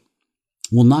privacy,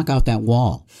 we'll knock out that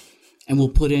wall and we'll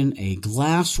put in a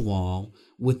glass wall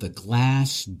with a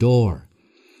glass door.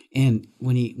 And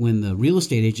when the real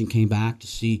estate agent came back to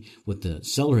see what the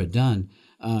seller had done,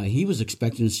 he was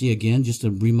expecting to see, again, just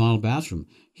a remodeled bathroom.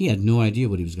 He had no idea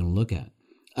what he was going to look at.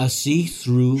 A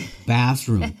see-through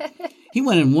bathroom. He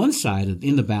went in one side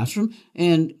in the bathroom,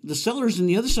 and the seller's in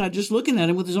the other side just looking at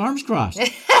him with his arms crossed.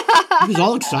 He was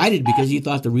all excited because he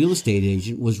thought the real estate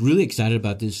agent was really excited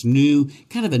about this new,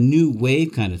 kind of a new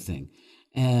wave kind of thing.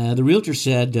 The realtor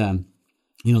said, the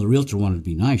realtor wanted to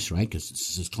be nice, right, because this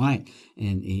is his client.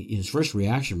 And his first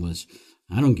reaction was,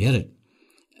 I don't get it.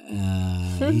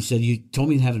 He said, you told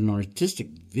me you had an artistic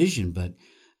vision, but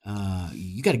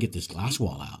you got to get this glass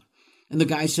wall out. And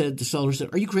the seller said,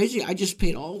 are you crazy? I just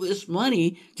paid all this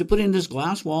money to put in this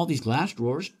glass wall, these glass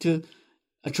drawers, to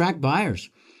attract buyers.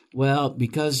 Well,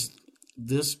 because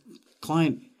this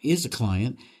client is a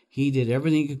client, he did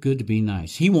everything he could to be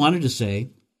nice. He wanted to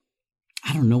say,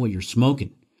 I don't know what you're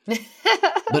smoking.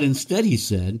 But instead he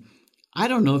said, I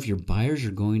don't know if your buyers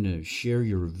are going to share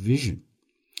your vision.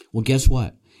 Well, guess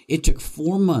what? It took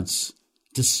 4 months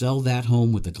to sell that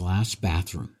home with a glass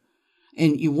bathroom.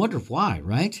 And you wonder why,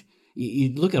 right?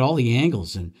 You look at all the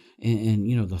angles and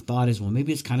the thought is, well,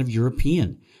 maybe it's kind of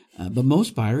European. But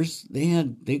most buyers,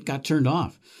 they got turned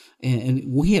off. And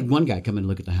we had one guy come in and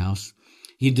look at the house.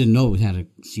 He didn't know it had a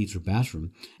see-through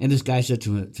bathroom. And this guy said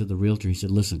to the realtor, he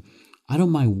said, listen, I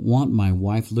don't want my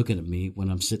wife looking at me when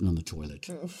I'm sitting on the toilet.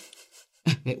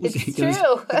 It's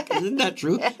true. Isn't that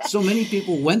true? So many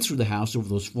people went through the house over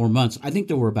those 4 months. I think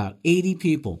there were about 80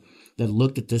 people that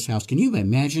looked at this house. Can you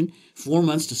imagine 4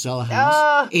 months to sell a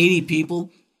house? 80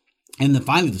 people. And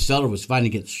finally the seller was finally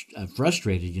get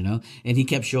frustrated, and he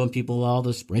kept showing people all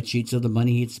the spreadsheets of the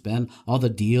money he'd spent, all the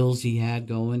deals he had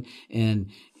going. And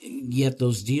yet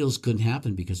those deals couldn't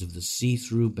happen because of the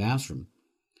see-through bathroom.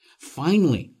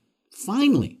 Finally,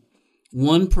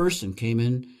 one person came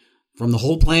in from the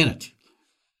whole planet.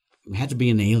 It had to be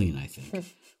an alien, I think.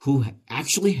 who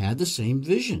actually had the same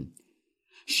vision.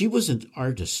 She was an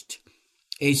artist,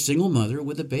 a single mother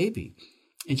with a baby.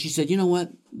 And she said, you know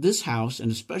what? This house,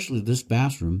 and especially this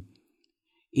bathroom,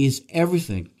 is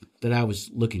everything that I was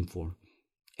looking for.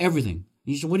 Everything.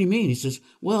 He said, what do you mean? He says,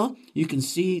 well, you can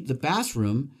see the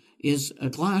bathroom is a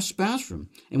glass bathroom.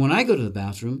 And when I go to the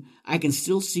bathroom, I can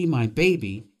still see my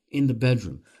baby in the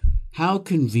bedroom. How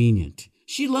convenient.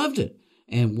 She loved it.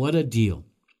 And what a deal.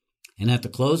 And at the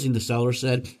closing, the seller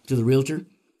said to the realtor,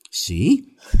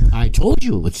 see, I told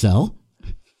you it would sell.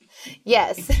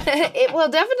 Yes, it will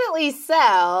definitely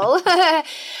sell,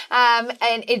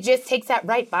 and it just takes that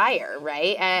right buyer,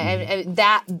 right? And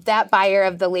that buyer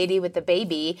of the lady with the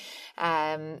baby,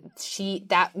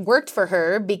 that worked for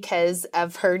her because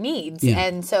of her needs,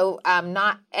 and so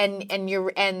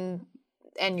you're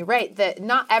right that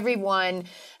not everyone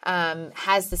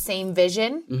has the same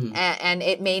vision, and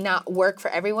it may not work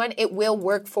for everyone. It will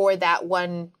work for that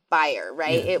one buyer,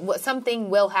 right? Yeah. Something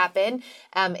will happen.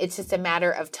 It's just a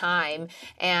matter of time,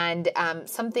 and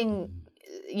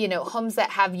homes that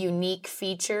have unique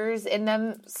features in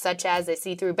them, such as a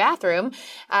see-through bathroom,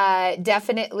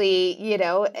 definitely,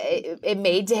 it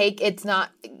may take. It's not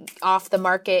off the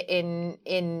market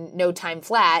in no time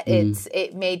flat.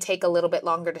 It may take a little bit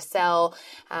longer to sell.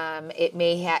 It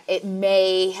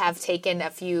may have taken a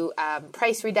few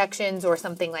price reductions or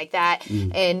something like that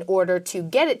in order to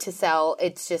get it to sell.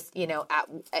 It's just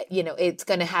it's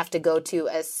going to have to go to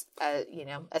a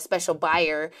special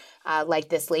buyer like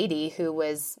this lady who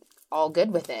was all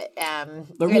good with it.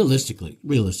 But realistically,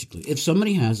 if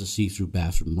somebody has a see-through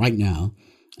bathroom right now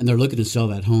and they're looking to sell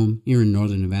that home here in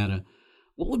Northern Nevada,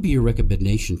 what would be your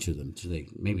recommendation to them? Should they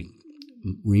maybe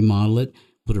remodel it,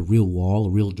 put a real wall, a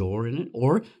real door in it,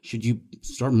 or should you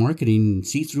start marketing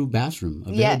see-through bathroom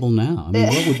available now? I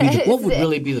mean, what would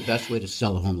really be the best way to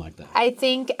sell a home like that? I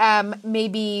think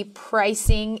maybe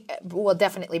pricing. Well,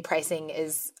 definitely pricing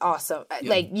is awesome.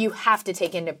 Yeah. Like you have to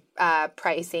take into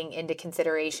pricing into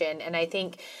consideration, and I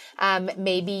think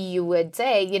maybe you would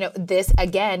say, this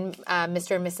again,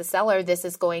 Mr. and Mrs. Seller, this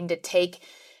is going to take.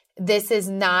 This is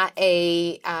not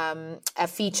a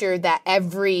feature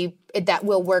that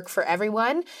will work for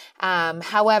everyone.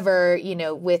 However,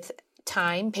 with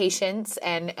time, patience,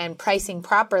 and pricing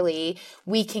properly,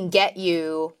 we can get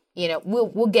you.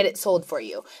 We'll get it sold for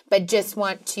you. But just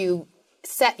want to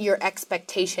set your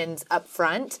expectations up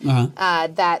front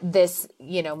that this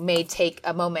may take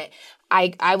a moment.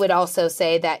 I would also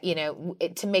say that,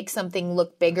 to make something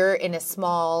look bigger in a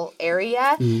small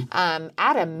area,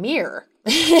 add a mirror.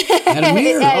 Add a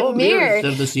mirror. Mirror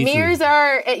instead of the see-through. Mirrors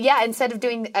are, instead of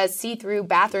doing a see-through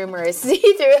bathroom or a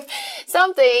see-through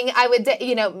something, I would,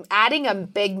 adding a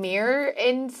big mirror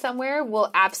in somewhere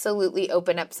will absolutely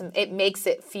open up it makes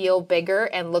it feel bigger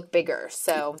and look bigger.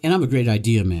 So. And I'm a great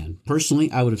idea man.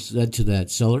 Personally, I would have said to that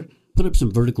seller, put up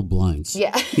some vertical blinds.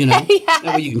 Yeah.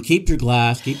 That way you can keep your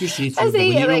glass, keep your see-through, but when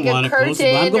you don't want to close the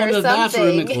blinds, I'm going to the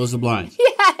bathroom and close the blinds.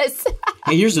 Yes.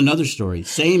 Hey, here's another story.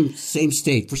 Same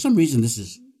state. For some reason, this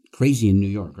is crazy in New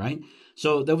York, right?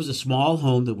 So there was a small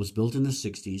home that was built in the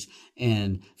 60s,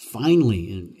 and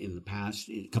finally, in the past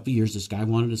couple of years, this guy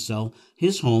wanted to sell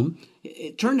his home.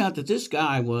 It turned out that this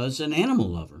guy was an animal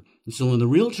lover. And so when the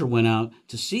realtor went out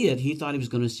to see it, he thought he was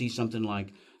going to see something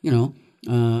like,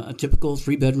 a typical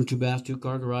 3-bedroom, 2-bath,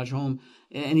 2-car garage home.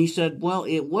 And he said, well,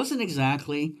 it wasn't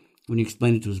exactly, when he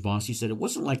explained it to his boss, he said it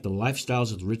wasn't like the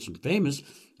lifestyles of the rich and famous,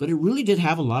 but it really did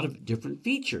have a lot of different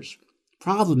features.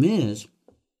 Problem is,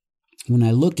 when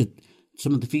I looked at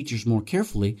some of the features more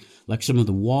carefully, like some of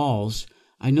the walls,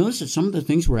 I noticed that some of the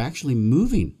things were actually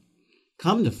moving.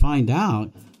 Come to find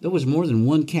out, there was more than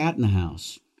one cat in the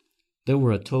house. There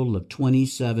were a total of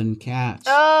 27 cats.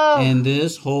 Oh. And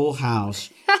this whole house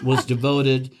was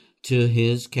devoted to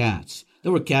his cats.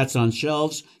 There were cats on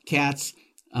shelves, cats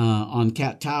on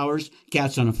cat towers,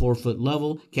 cats on a 4-foot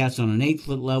level, cats on an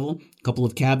 8-foot level. A couple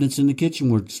of cabinets in the kitchen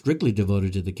were strictly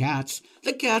devoted to the cats.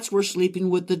 The cats were sleeping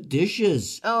with the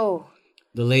dishes. Oh.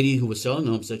 The lady who was selling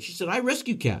the home said, I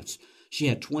rescue cats. She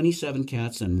had 27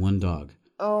 cats and 1 dog.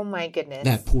 Oh, my goodness.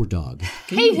 That poor dog.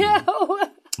 I know.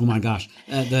 Oh, my gosh.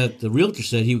 The realtor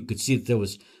said he could see that there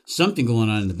was something going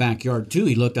on in the backyard, too.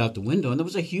 He looked out the window, and there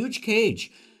was a huge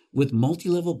cage with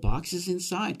multi-level boxes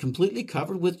inside, completely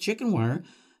covered with chicken wire,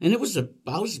 and it was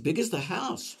about as big as the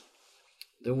house.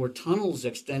 There were tunnels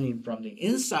extending from the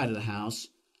inside of the house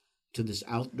to this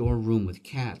outdoor room with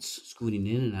cats scooting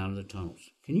in and out of the tunnels.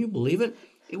 Can you believe it?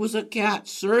 It was a cat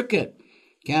circuit.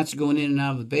 Cats going in and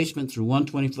out of the basement through one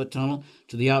 20-foot tunnel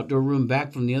to the outdoor room,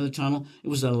 back from the other tunnel. It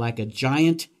was like a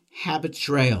giant habit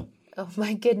trail. Oh,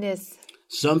 my goodness.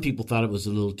 Some people thought it was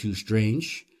a little too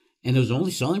strange. And it was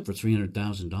only selling for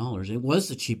 $300,000. It was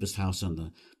the cheapest house on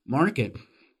the market.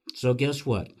 So guess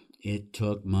what? It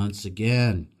took months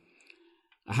again.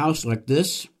 A house like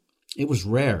this, it was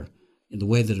rare in the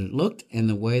way that it looked and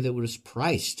the way that it was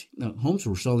priced. Now, homes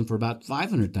were selling for about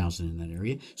 $500,000 in that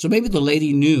area. So maybe the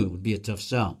lady knew it would be a tough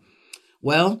sell.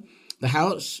 Well, the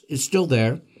house is still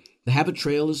there. The habit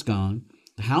trail is gone.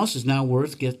 The house is now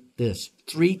worth, get this,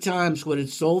 3 times what it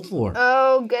sold for.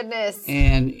 Oh, goodness.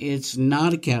 And it's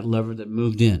not a cat lover that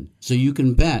moved in. So you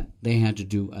can bet they had to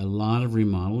do a lot of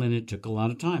remodel, and it took a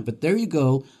lot of time. But there you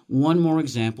go, one more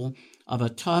example of a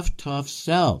tough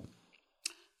sell.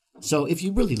 So if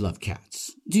you really love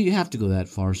cats, do you have to go that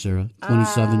far, Sarah?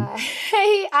 27?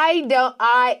 I don't.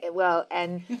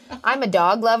 And I'm a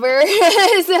dog lover.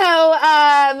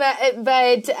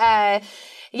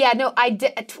 Yeah, no,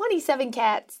 27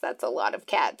 cats. That's a lot of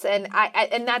cats, and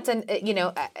that's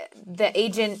the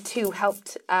agent who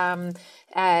helped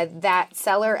that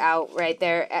seller out right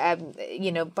there.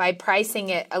 By pricing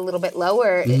it a little bit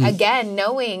lower, again,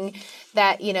 knowing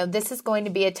that this is going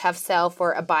to be a tough sell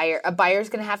for a buyer. A buyer's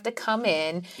going to have to come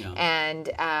in and.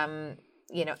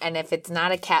 And if it's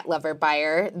not a cat lover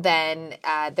buyer, then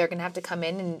they're going to have to come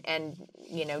in and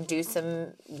do some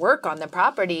work on the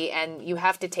property. And you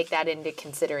have to take that into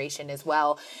consideration as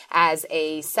well as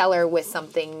a seller with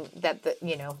something that,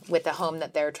 with a home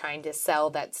that they're trying to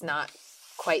sell that's not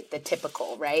quite the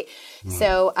typical, right?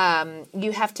 So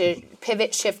you have to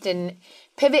pivot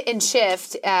and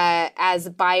shift as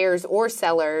buyers or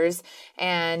sellers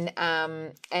and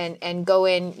go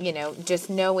in, just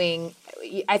knowing.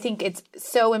 I think it's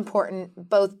so important,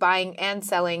 both buying and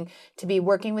selling, to be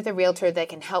working with a realtor that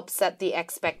can help set the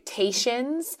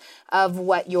expectations of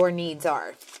what your needs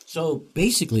are. So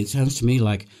basically, it sounds to me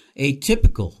like a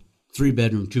typical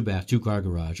 3-bedroom, 2-bath, 2-car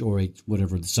garage, or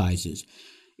whatever the size is.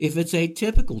 If it's a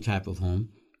typical type of home,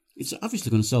 it's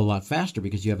obviously going to sell a lot faster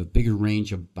because you have a bigger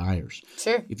range of buyers.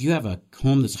 Sure. If you have a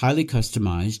home that's highly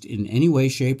customized in any way,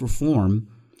 shape, or form,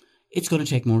 it's going to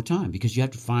take more time because you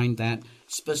have to find that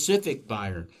specific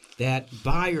buyer, that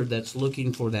buyer that's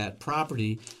looking for that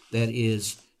property that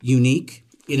is unique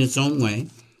in its own way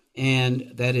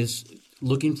and that is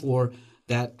looking for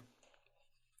that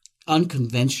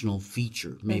unconventional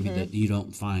feature maybe that you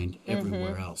don't find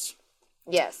everywhere else.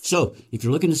 Yes. So if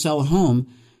you're looking to sell a home,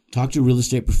 talk to a real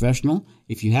estate professional.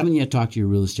 If you haven't yet talked to your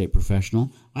real estate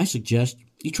professional, I suggest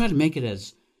you try to make it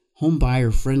as home buyer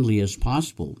friendly as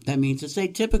possible. That means it's a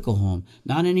typical home,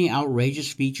 not any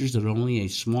outrageous features that only a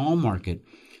small market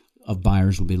of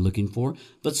buyers will be looking for,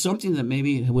 but something that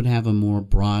maybe would have a more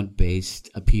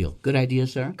broad-based appeal. Good idea,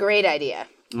 Sarah? Great idea.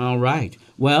 All right.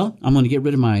 Well, I'm going to get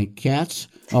rid of my cats,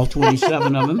 all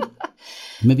 27 of them.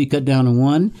 Maybe cut down to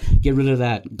 1, get rid of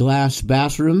that glass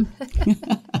bathroom,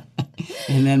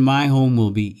 and then my home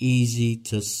will be easy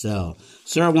to sell.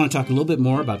 Sarah, I want to talk a little bit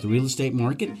more about the real estate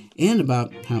market and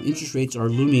about how interest rates are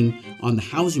looming on the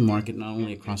housing market, not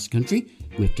only across the country.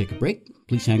 We have to take a break.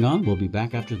 Please hang on. We'll be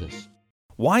back after this.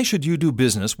 Why should you do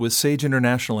business with Sage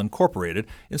International Incorporated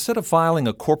instead of filing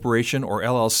a corporation or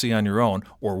LLC on your own,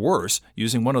 or worse,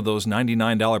 using one of those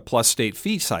 $99 plus state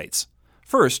fee sites?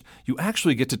 First, you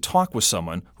actually get to talk with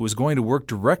someone who is going to work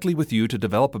directly with you to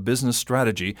develop a business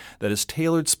strategy that is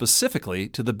tailored specifically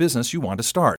to the business you want to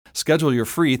start. Schedule your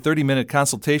free 30-minute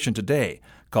consultation today.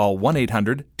 Call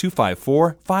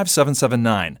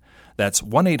 1-800-254-5779. That's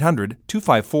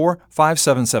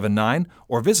 1-800-254-5779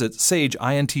 or visit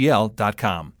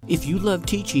sageintl.com. If you love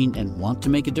teaching and want to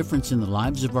make a difference in the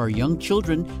lives of our young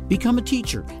children, become a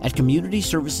teacher at Community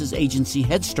Services Agency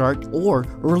Head Start or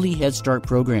Early Head Start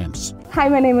programs. Hi,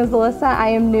 my name is Alyssa. I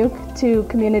am new to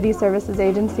Community Services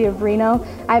Agency of Reno.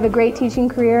 I have a great teaching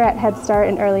career at Head Start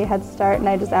and Early Head Start, and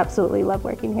I just absolutely love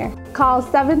working here. Call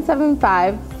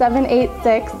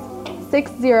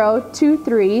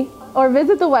 775-786-6023 or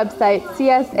visit the website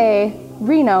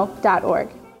csareno.org.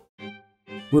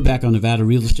 We're back on Nevada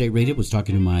Real Estate Radio. I was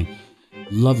talking to my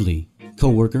lovely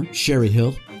co-worker, Sherry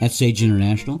Hill at Sage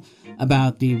International,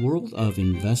 about the world of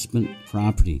investment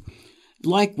property.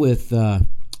 Like with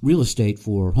real estate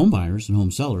for home buyers and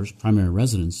home sellers, primary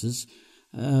residences,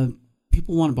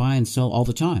 people want to buy and sell all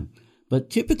the time. But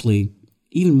typically,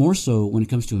 even more so when it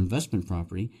comes to investment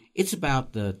property, it's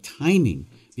about the timing,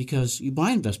 because you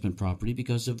buy investment property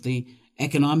because of the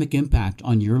economic impact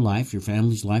on your life, your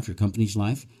family's life, your company's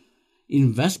life.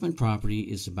 Investment property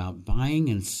is about buying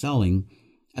and selling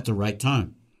at the right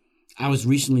time. I was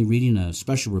recently reading a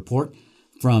special report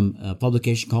from a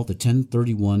publication called the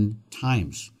 1031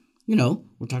 Times. You know,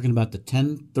 we're talking about the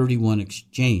 1031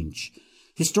 exchange.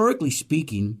 Historically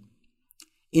speaking,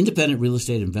 independent real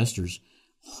estate investors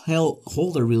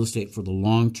hold their real estate for the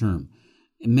long term.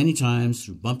 And many times,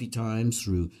 through bumpy times,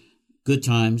 through good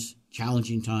times,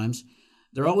 challenging times,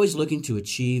 they're always looking to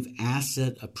achieve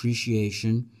asset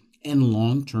appreciation and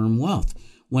long-term wealth.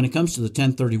 When it comes to the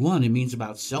 1031, it means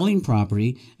about selling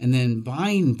property and then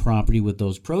buying property with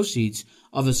those proceeds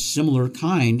of a similar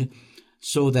kind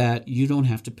so that you don't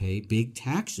have to pay big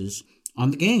taxes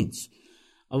on the gains.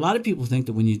 A lot of people think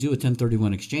that when you do a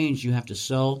 1031 exchange, you have to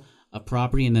sell a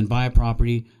property and then buy a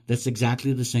property that's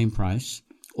exactly the same price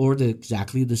or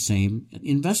exactly the same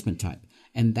investment type.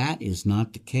 And that is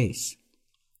not the case.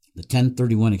 The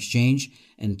 1031 exchange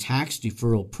and tax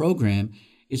deferral program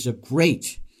is a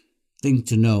great thing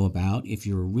to know about if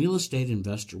you're a real estate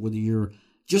investor, whether you're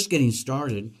just getting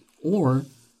started or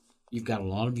you've got a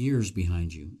lot of years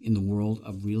behind you in the world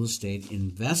of real estate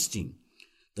investing.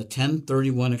 The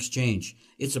 1031 exchange.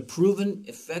 It's a proven,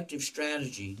 effective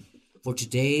strategy for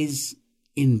today's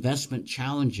investment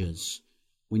challenges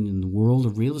when in the world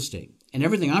of real estate. And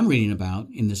everything I'm reading about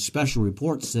in this special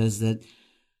report says that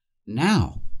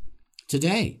now,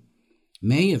 today,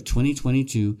 May of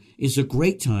 2022, is a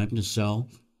great time to sell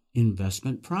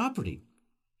investment property.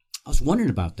 I was wondering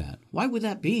about that. Why would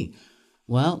that be?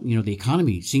 Well, the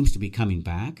economy seems to be coming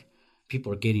back.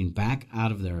 People are getting back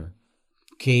out of their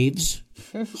caves,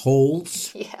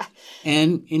 holes,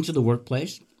 and into the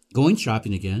workplace, going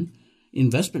shopping again.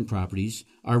 Investment properties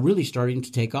are really starting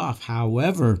to take off.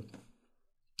 However,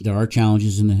 there are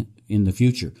challenges in the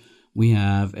future. We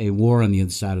have a war on the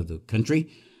other side of the country,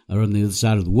 or on the other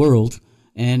side of the world,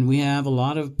 and we have a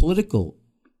lot of political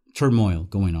turmoil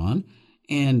going on.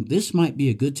 And this might be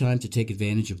a good time to take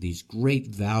advantage of these great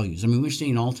values. I mean, we're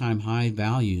seeing all-time high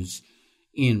values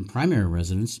in primary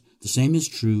residence. The same is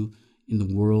true in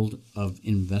the world of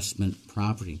investment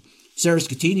property. Sarah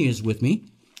Scatini is with me,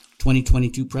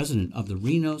 2022 president of the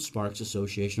Reno Sparks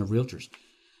Association of Realtors.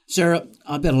 Sarah,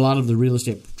 I bet a lot of the real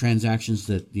estate transactions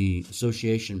that the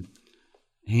association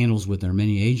handles with their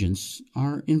many agents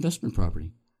are investment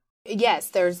property. Yes,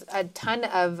 there's a ton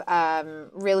of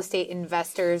real estate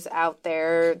investors out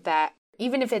there that,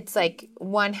 even if it's like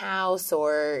one house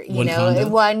or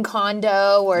one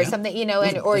condo or something,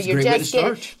 or you're just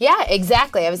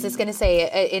exactly. I was just going to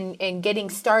say, in getting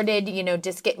started,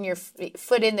 just getting your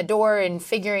foot in the door and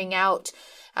figuring out,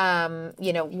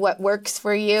 what works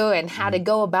for you and how to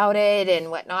go about it and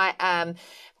whatnot.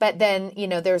 But then,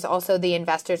 there's also the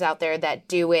investors out there that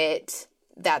do it.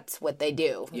 That's what they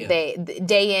do. Yeah. They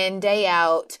day in, day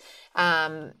out.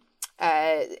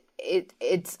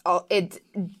 It's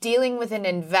dealing with an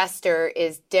investor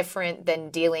is different than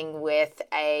dealing with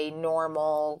a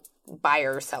normal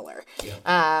buyer or seller.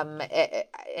 Yeah.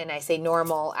 And I say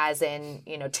normal as in,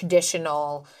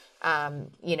 traditional,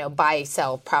 buy,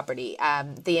 sell property.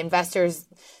 The investors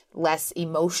less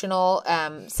emotional.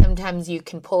 Sometimes you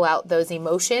can pull out those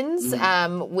emotions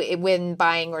when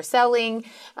buying or selling.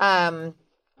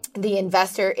 The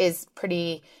investor is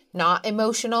pretty not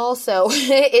emotional. So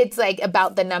it's like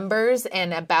about the numbers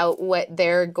and about what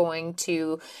they're going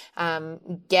to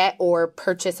get or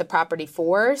purchase a property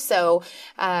for. So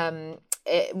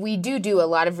we do a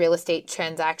lot of real estate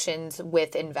transactions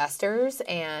with investors.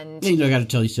 And I got to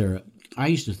tell you, Sarah, I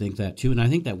used to think that too. And I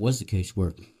think that was the case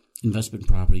where investment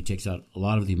property takes out a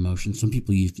lot of the emotion. Some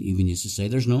people even used to say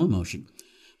there's no emotion.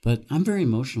 But I'm very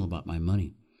emotional about my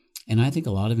money. And I think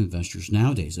a lot of investors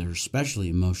nowadays are especially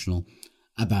emotional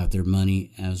about their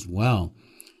money as well.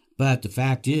 But the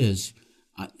fact is,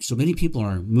 so many people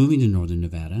are moving to Northern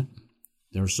Nevada.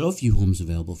 There are so few homes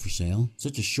available for sale,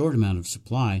 such a short amount of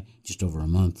supply, just over a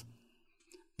month,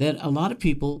 that a lot of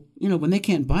people, when they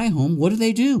can't buy a home, what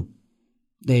do?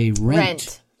 They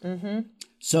rent. Mm-hmm.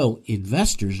 So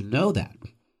investors know that.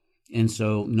 And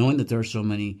so knowing that there are so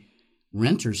many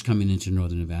renters coming into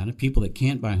Northern Nevada, people that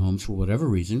can't buy homes for whatever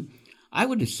reason, I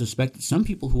would suspect that some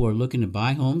people who are looking to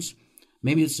buy homes,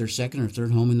 maybe it's their second or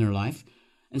third home in their life,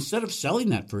 instead of selling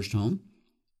that first home,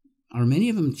 are many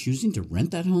of them choosing to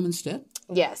rent that home instead?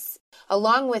 Yes.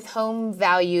 Along with home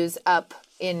values up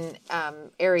in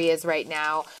areas right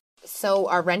now, so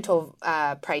are rental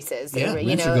prices. Yeah,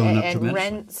 rents are going up and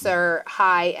rents are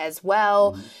high as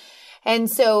well. Mm-hmm. And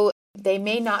so they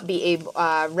may not be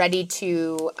ready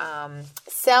to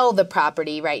sell the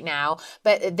property right now,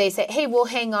 but they say, hey, we'll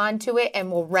hang on to it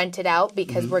and we'll rent it out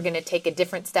because we're going to take a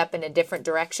different step in a different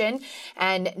direction.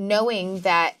 And knowing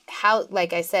that,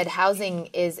 like I said, housing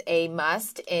is a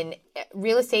must, and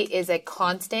real estate is a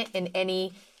constant in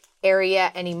any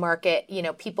area, any market.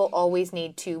 People always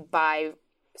need to buy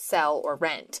sell or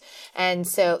rent. And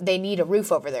so they need a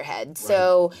roof over their head. Right.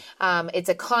 So it's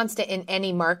a constant in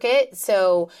any market.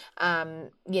 So,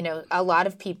 a lot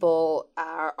of people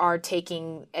are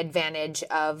taking advantage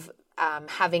of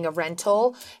having a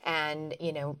rental and,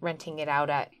 renting it out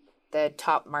at the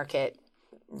top market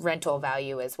rental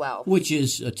value as well. Which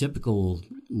is a typical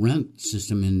rent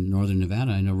system in Northern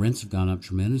Nevada. I know rents have gone up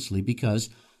tremendously because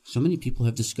so many people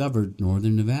have discovered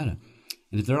Northern Nevada.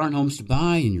 And if there aren't homes to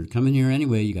buy and you're coming here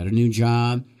anyway, you got a new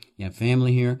job, you have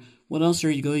family here, what else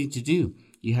are you going to do?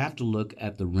 You have to look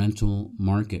at the rental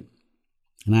market.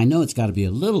 And I know it's got to be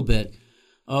a little bit,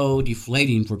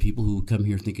 deflating for people who come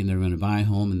here thinking they're going to buy a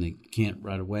home and they can't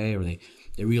right away, or they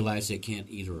realize they can't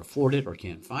either afford it or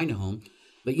can't find a home.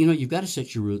 But, you've got to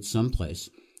set your roots someplace.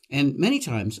 And many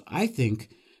times I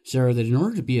think, Sarah, that in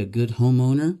order to be a good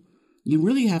homeowner, you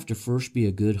really have to first be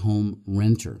a good home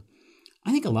renter.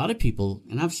 I think a lot of people,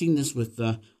 and I've seen this with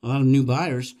a lot of new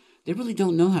buyers, they really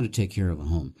don't know how to take care of a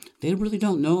home. They really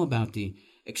don't know about the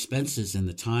expenses and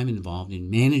the time involved in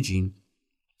managing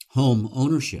home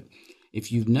ownership.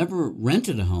 If you've never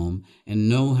rented a home and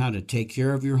know how to take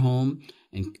care of your home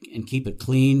and keep it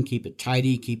clean, keep it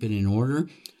tidy, keep it in order,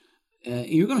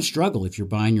 you're going to struggle if you're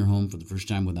buying your home for the first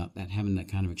time without having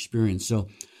that kind of experience. So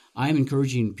I'm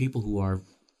encouraging people who are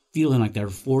feeling like they're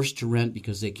forced to rent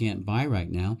because they can't buy right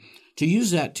now to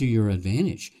use that to your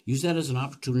advantage. Use that as an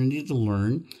opportunity to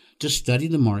learn, to study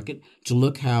the market, to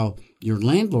look how your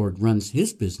landlord runs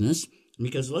his business.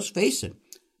 Because let's face it,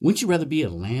 wouldn't you rather be a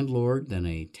landlord than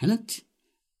a tenant?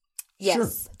 Yes. Sure.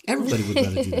 Everybody would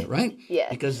rather do that, right? Yeah.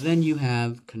 Because then you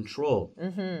have control.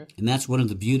 Mm-hmm. And that's one of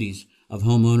the beauties of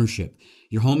home ownership.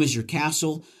 Your home is your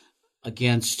castle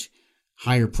against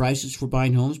higher prices for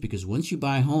buying homes, because once you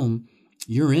buy a home,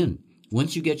 you're in.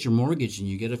 Once you get your mortgage and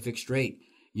you get a fixed rate,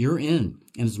 you're in.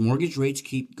 And as mortgage rates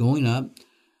keep going up,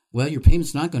 well, your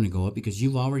payment's not going to go up because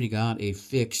you've already got a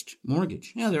fixed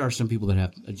mortgage. Now, there are some people that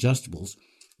have adjustables,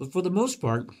 but for the most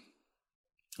part,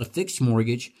 a fixed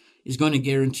mortgage is going to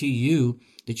guarantee you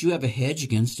that you have a hedge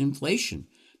against inflation,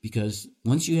 because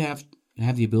once you have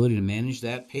the ability to manage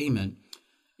that payment,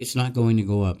 it's not going to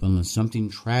go up unless something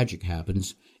tragic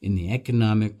happens in the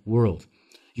economic world.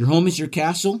 Your home is your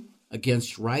castle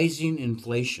against rising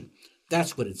inflation.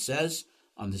 That's what it says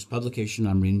on this publication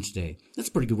I'm reading today. That's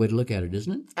a pretty good way to look at it,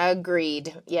 isn't it?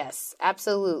 Agreed. Yes,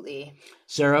 absolutely.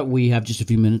 Sarah, we have just a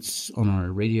few minutes on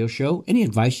our radio show. Any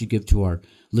advice you give to our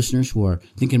listeners who are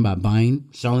thinking about buying,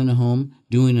 selling a home,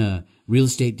 doing a real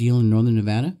estate deal in Northern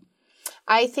Nevada?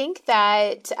 I think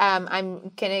that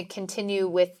I'm going to continue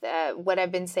with what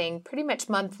I've been saying pretty much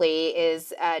monthly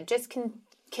is just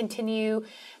continue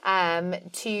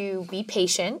to be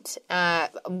patient,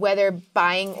 whether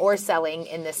buying or selling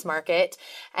in this market,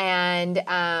 and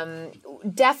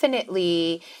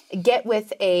definitely get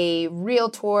with a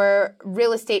realtor,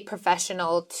 real estate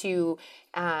professional to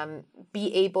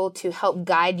be able to help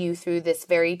guide you through this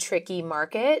very tricky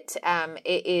market.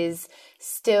 It is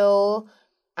still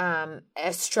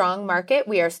a strong market.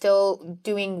 We are still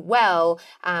doing well,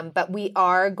 but we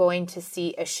are going to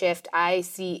see a shift. I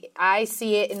see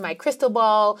it in my crystal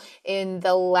ball in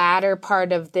the latter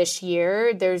part of this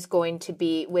year. There's going to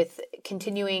be, with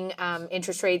continuing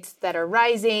interest rates that are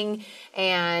rising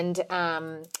and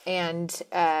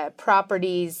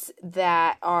properties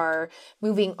that are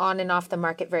moving on and off the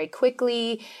market very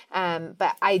quickly.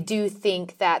 But I do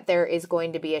think that there is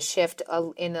going to be a shift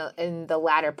in the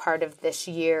latter part of this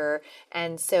year.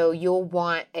 And so you'll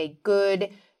want a good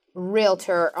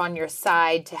realtor on your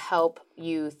side to help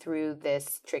you through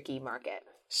this tricky market.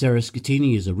 Sarah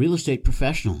Scattini is a real estate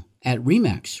professional at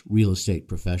RE/MAX Real Estate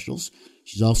Professionals.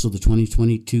 She's also the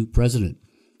 2022 president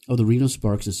of the Reno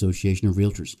Sparks Association of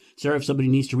Realtors. Sarah, if somebody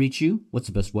needs to reach you, what's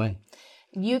the best way?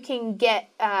 You can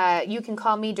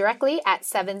call me directly at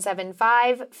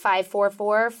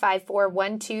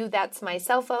 775-544-5412. That's my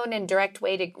cell phone and direct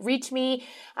way to reach me.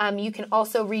 You can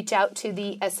also reach out to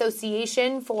the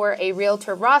association for a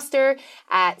realtor roster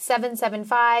at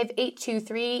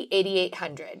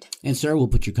 775-823-8800. And Sarah, we'll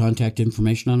put your contact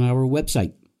information on our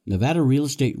website,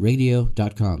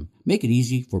 NevadaRealEstateRadio.com. Make it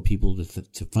easy for people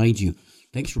to find you.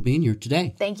 Thanks for being here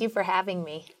today. Thank you for having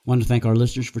me. I want to thank our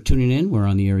listeners for tuning in. We're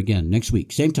on the air again next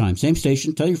week. Same time, same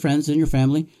station. Tell your friends and your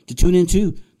family to tune in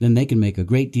too. Then they can make a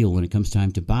great deal when it comes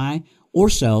time to buy or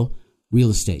sell real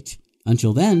estate.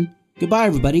 Until then, goodbye,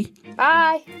 everybody.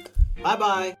 Bye.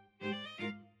 Bye-bye.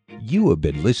 You have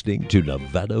been listening to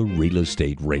Nevada Real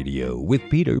Estate Radio with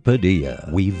Peter Padilla.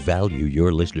 We value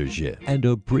your listenership and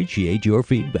appreciate your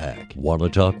feedback. Want to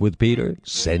talk with Peter?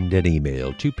 Send an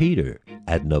email to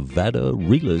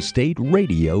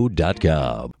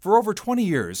peter@NevadaRealEstateRadio.com. For over 20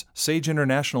 years, Sage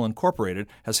International Incorporated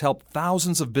has helped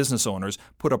thousands of business owners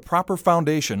put a proper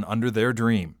foundation under their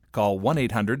dream. Call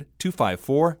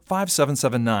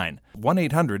 1-800-254-5779,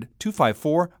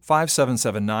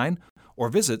 1-800-254-5779, or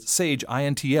visit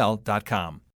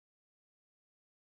sageintl.com.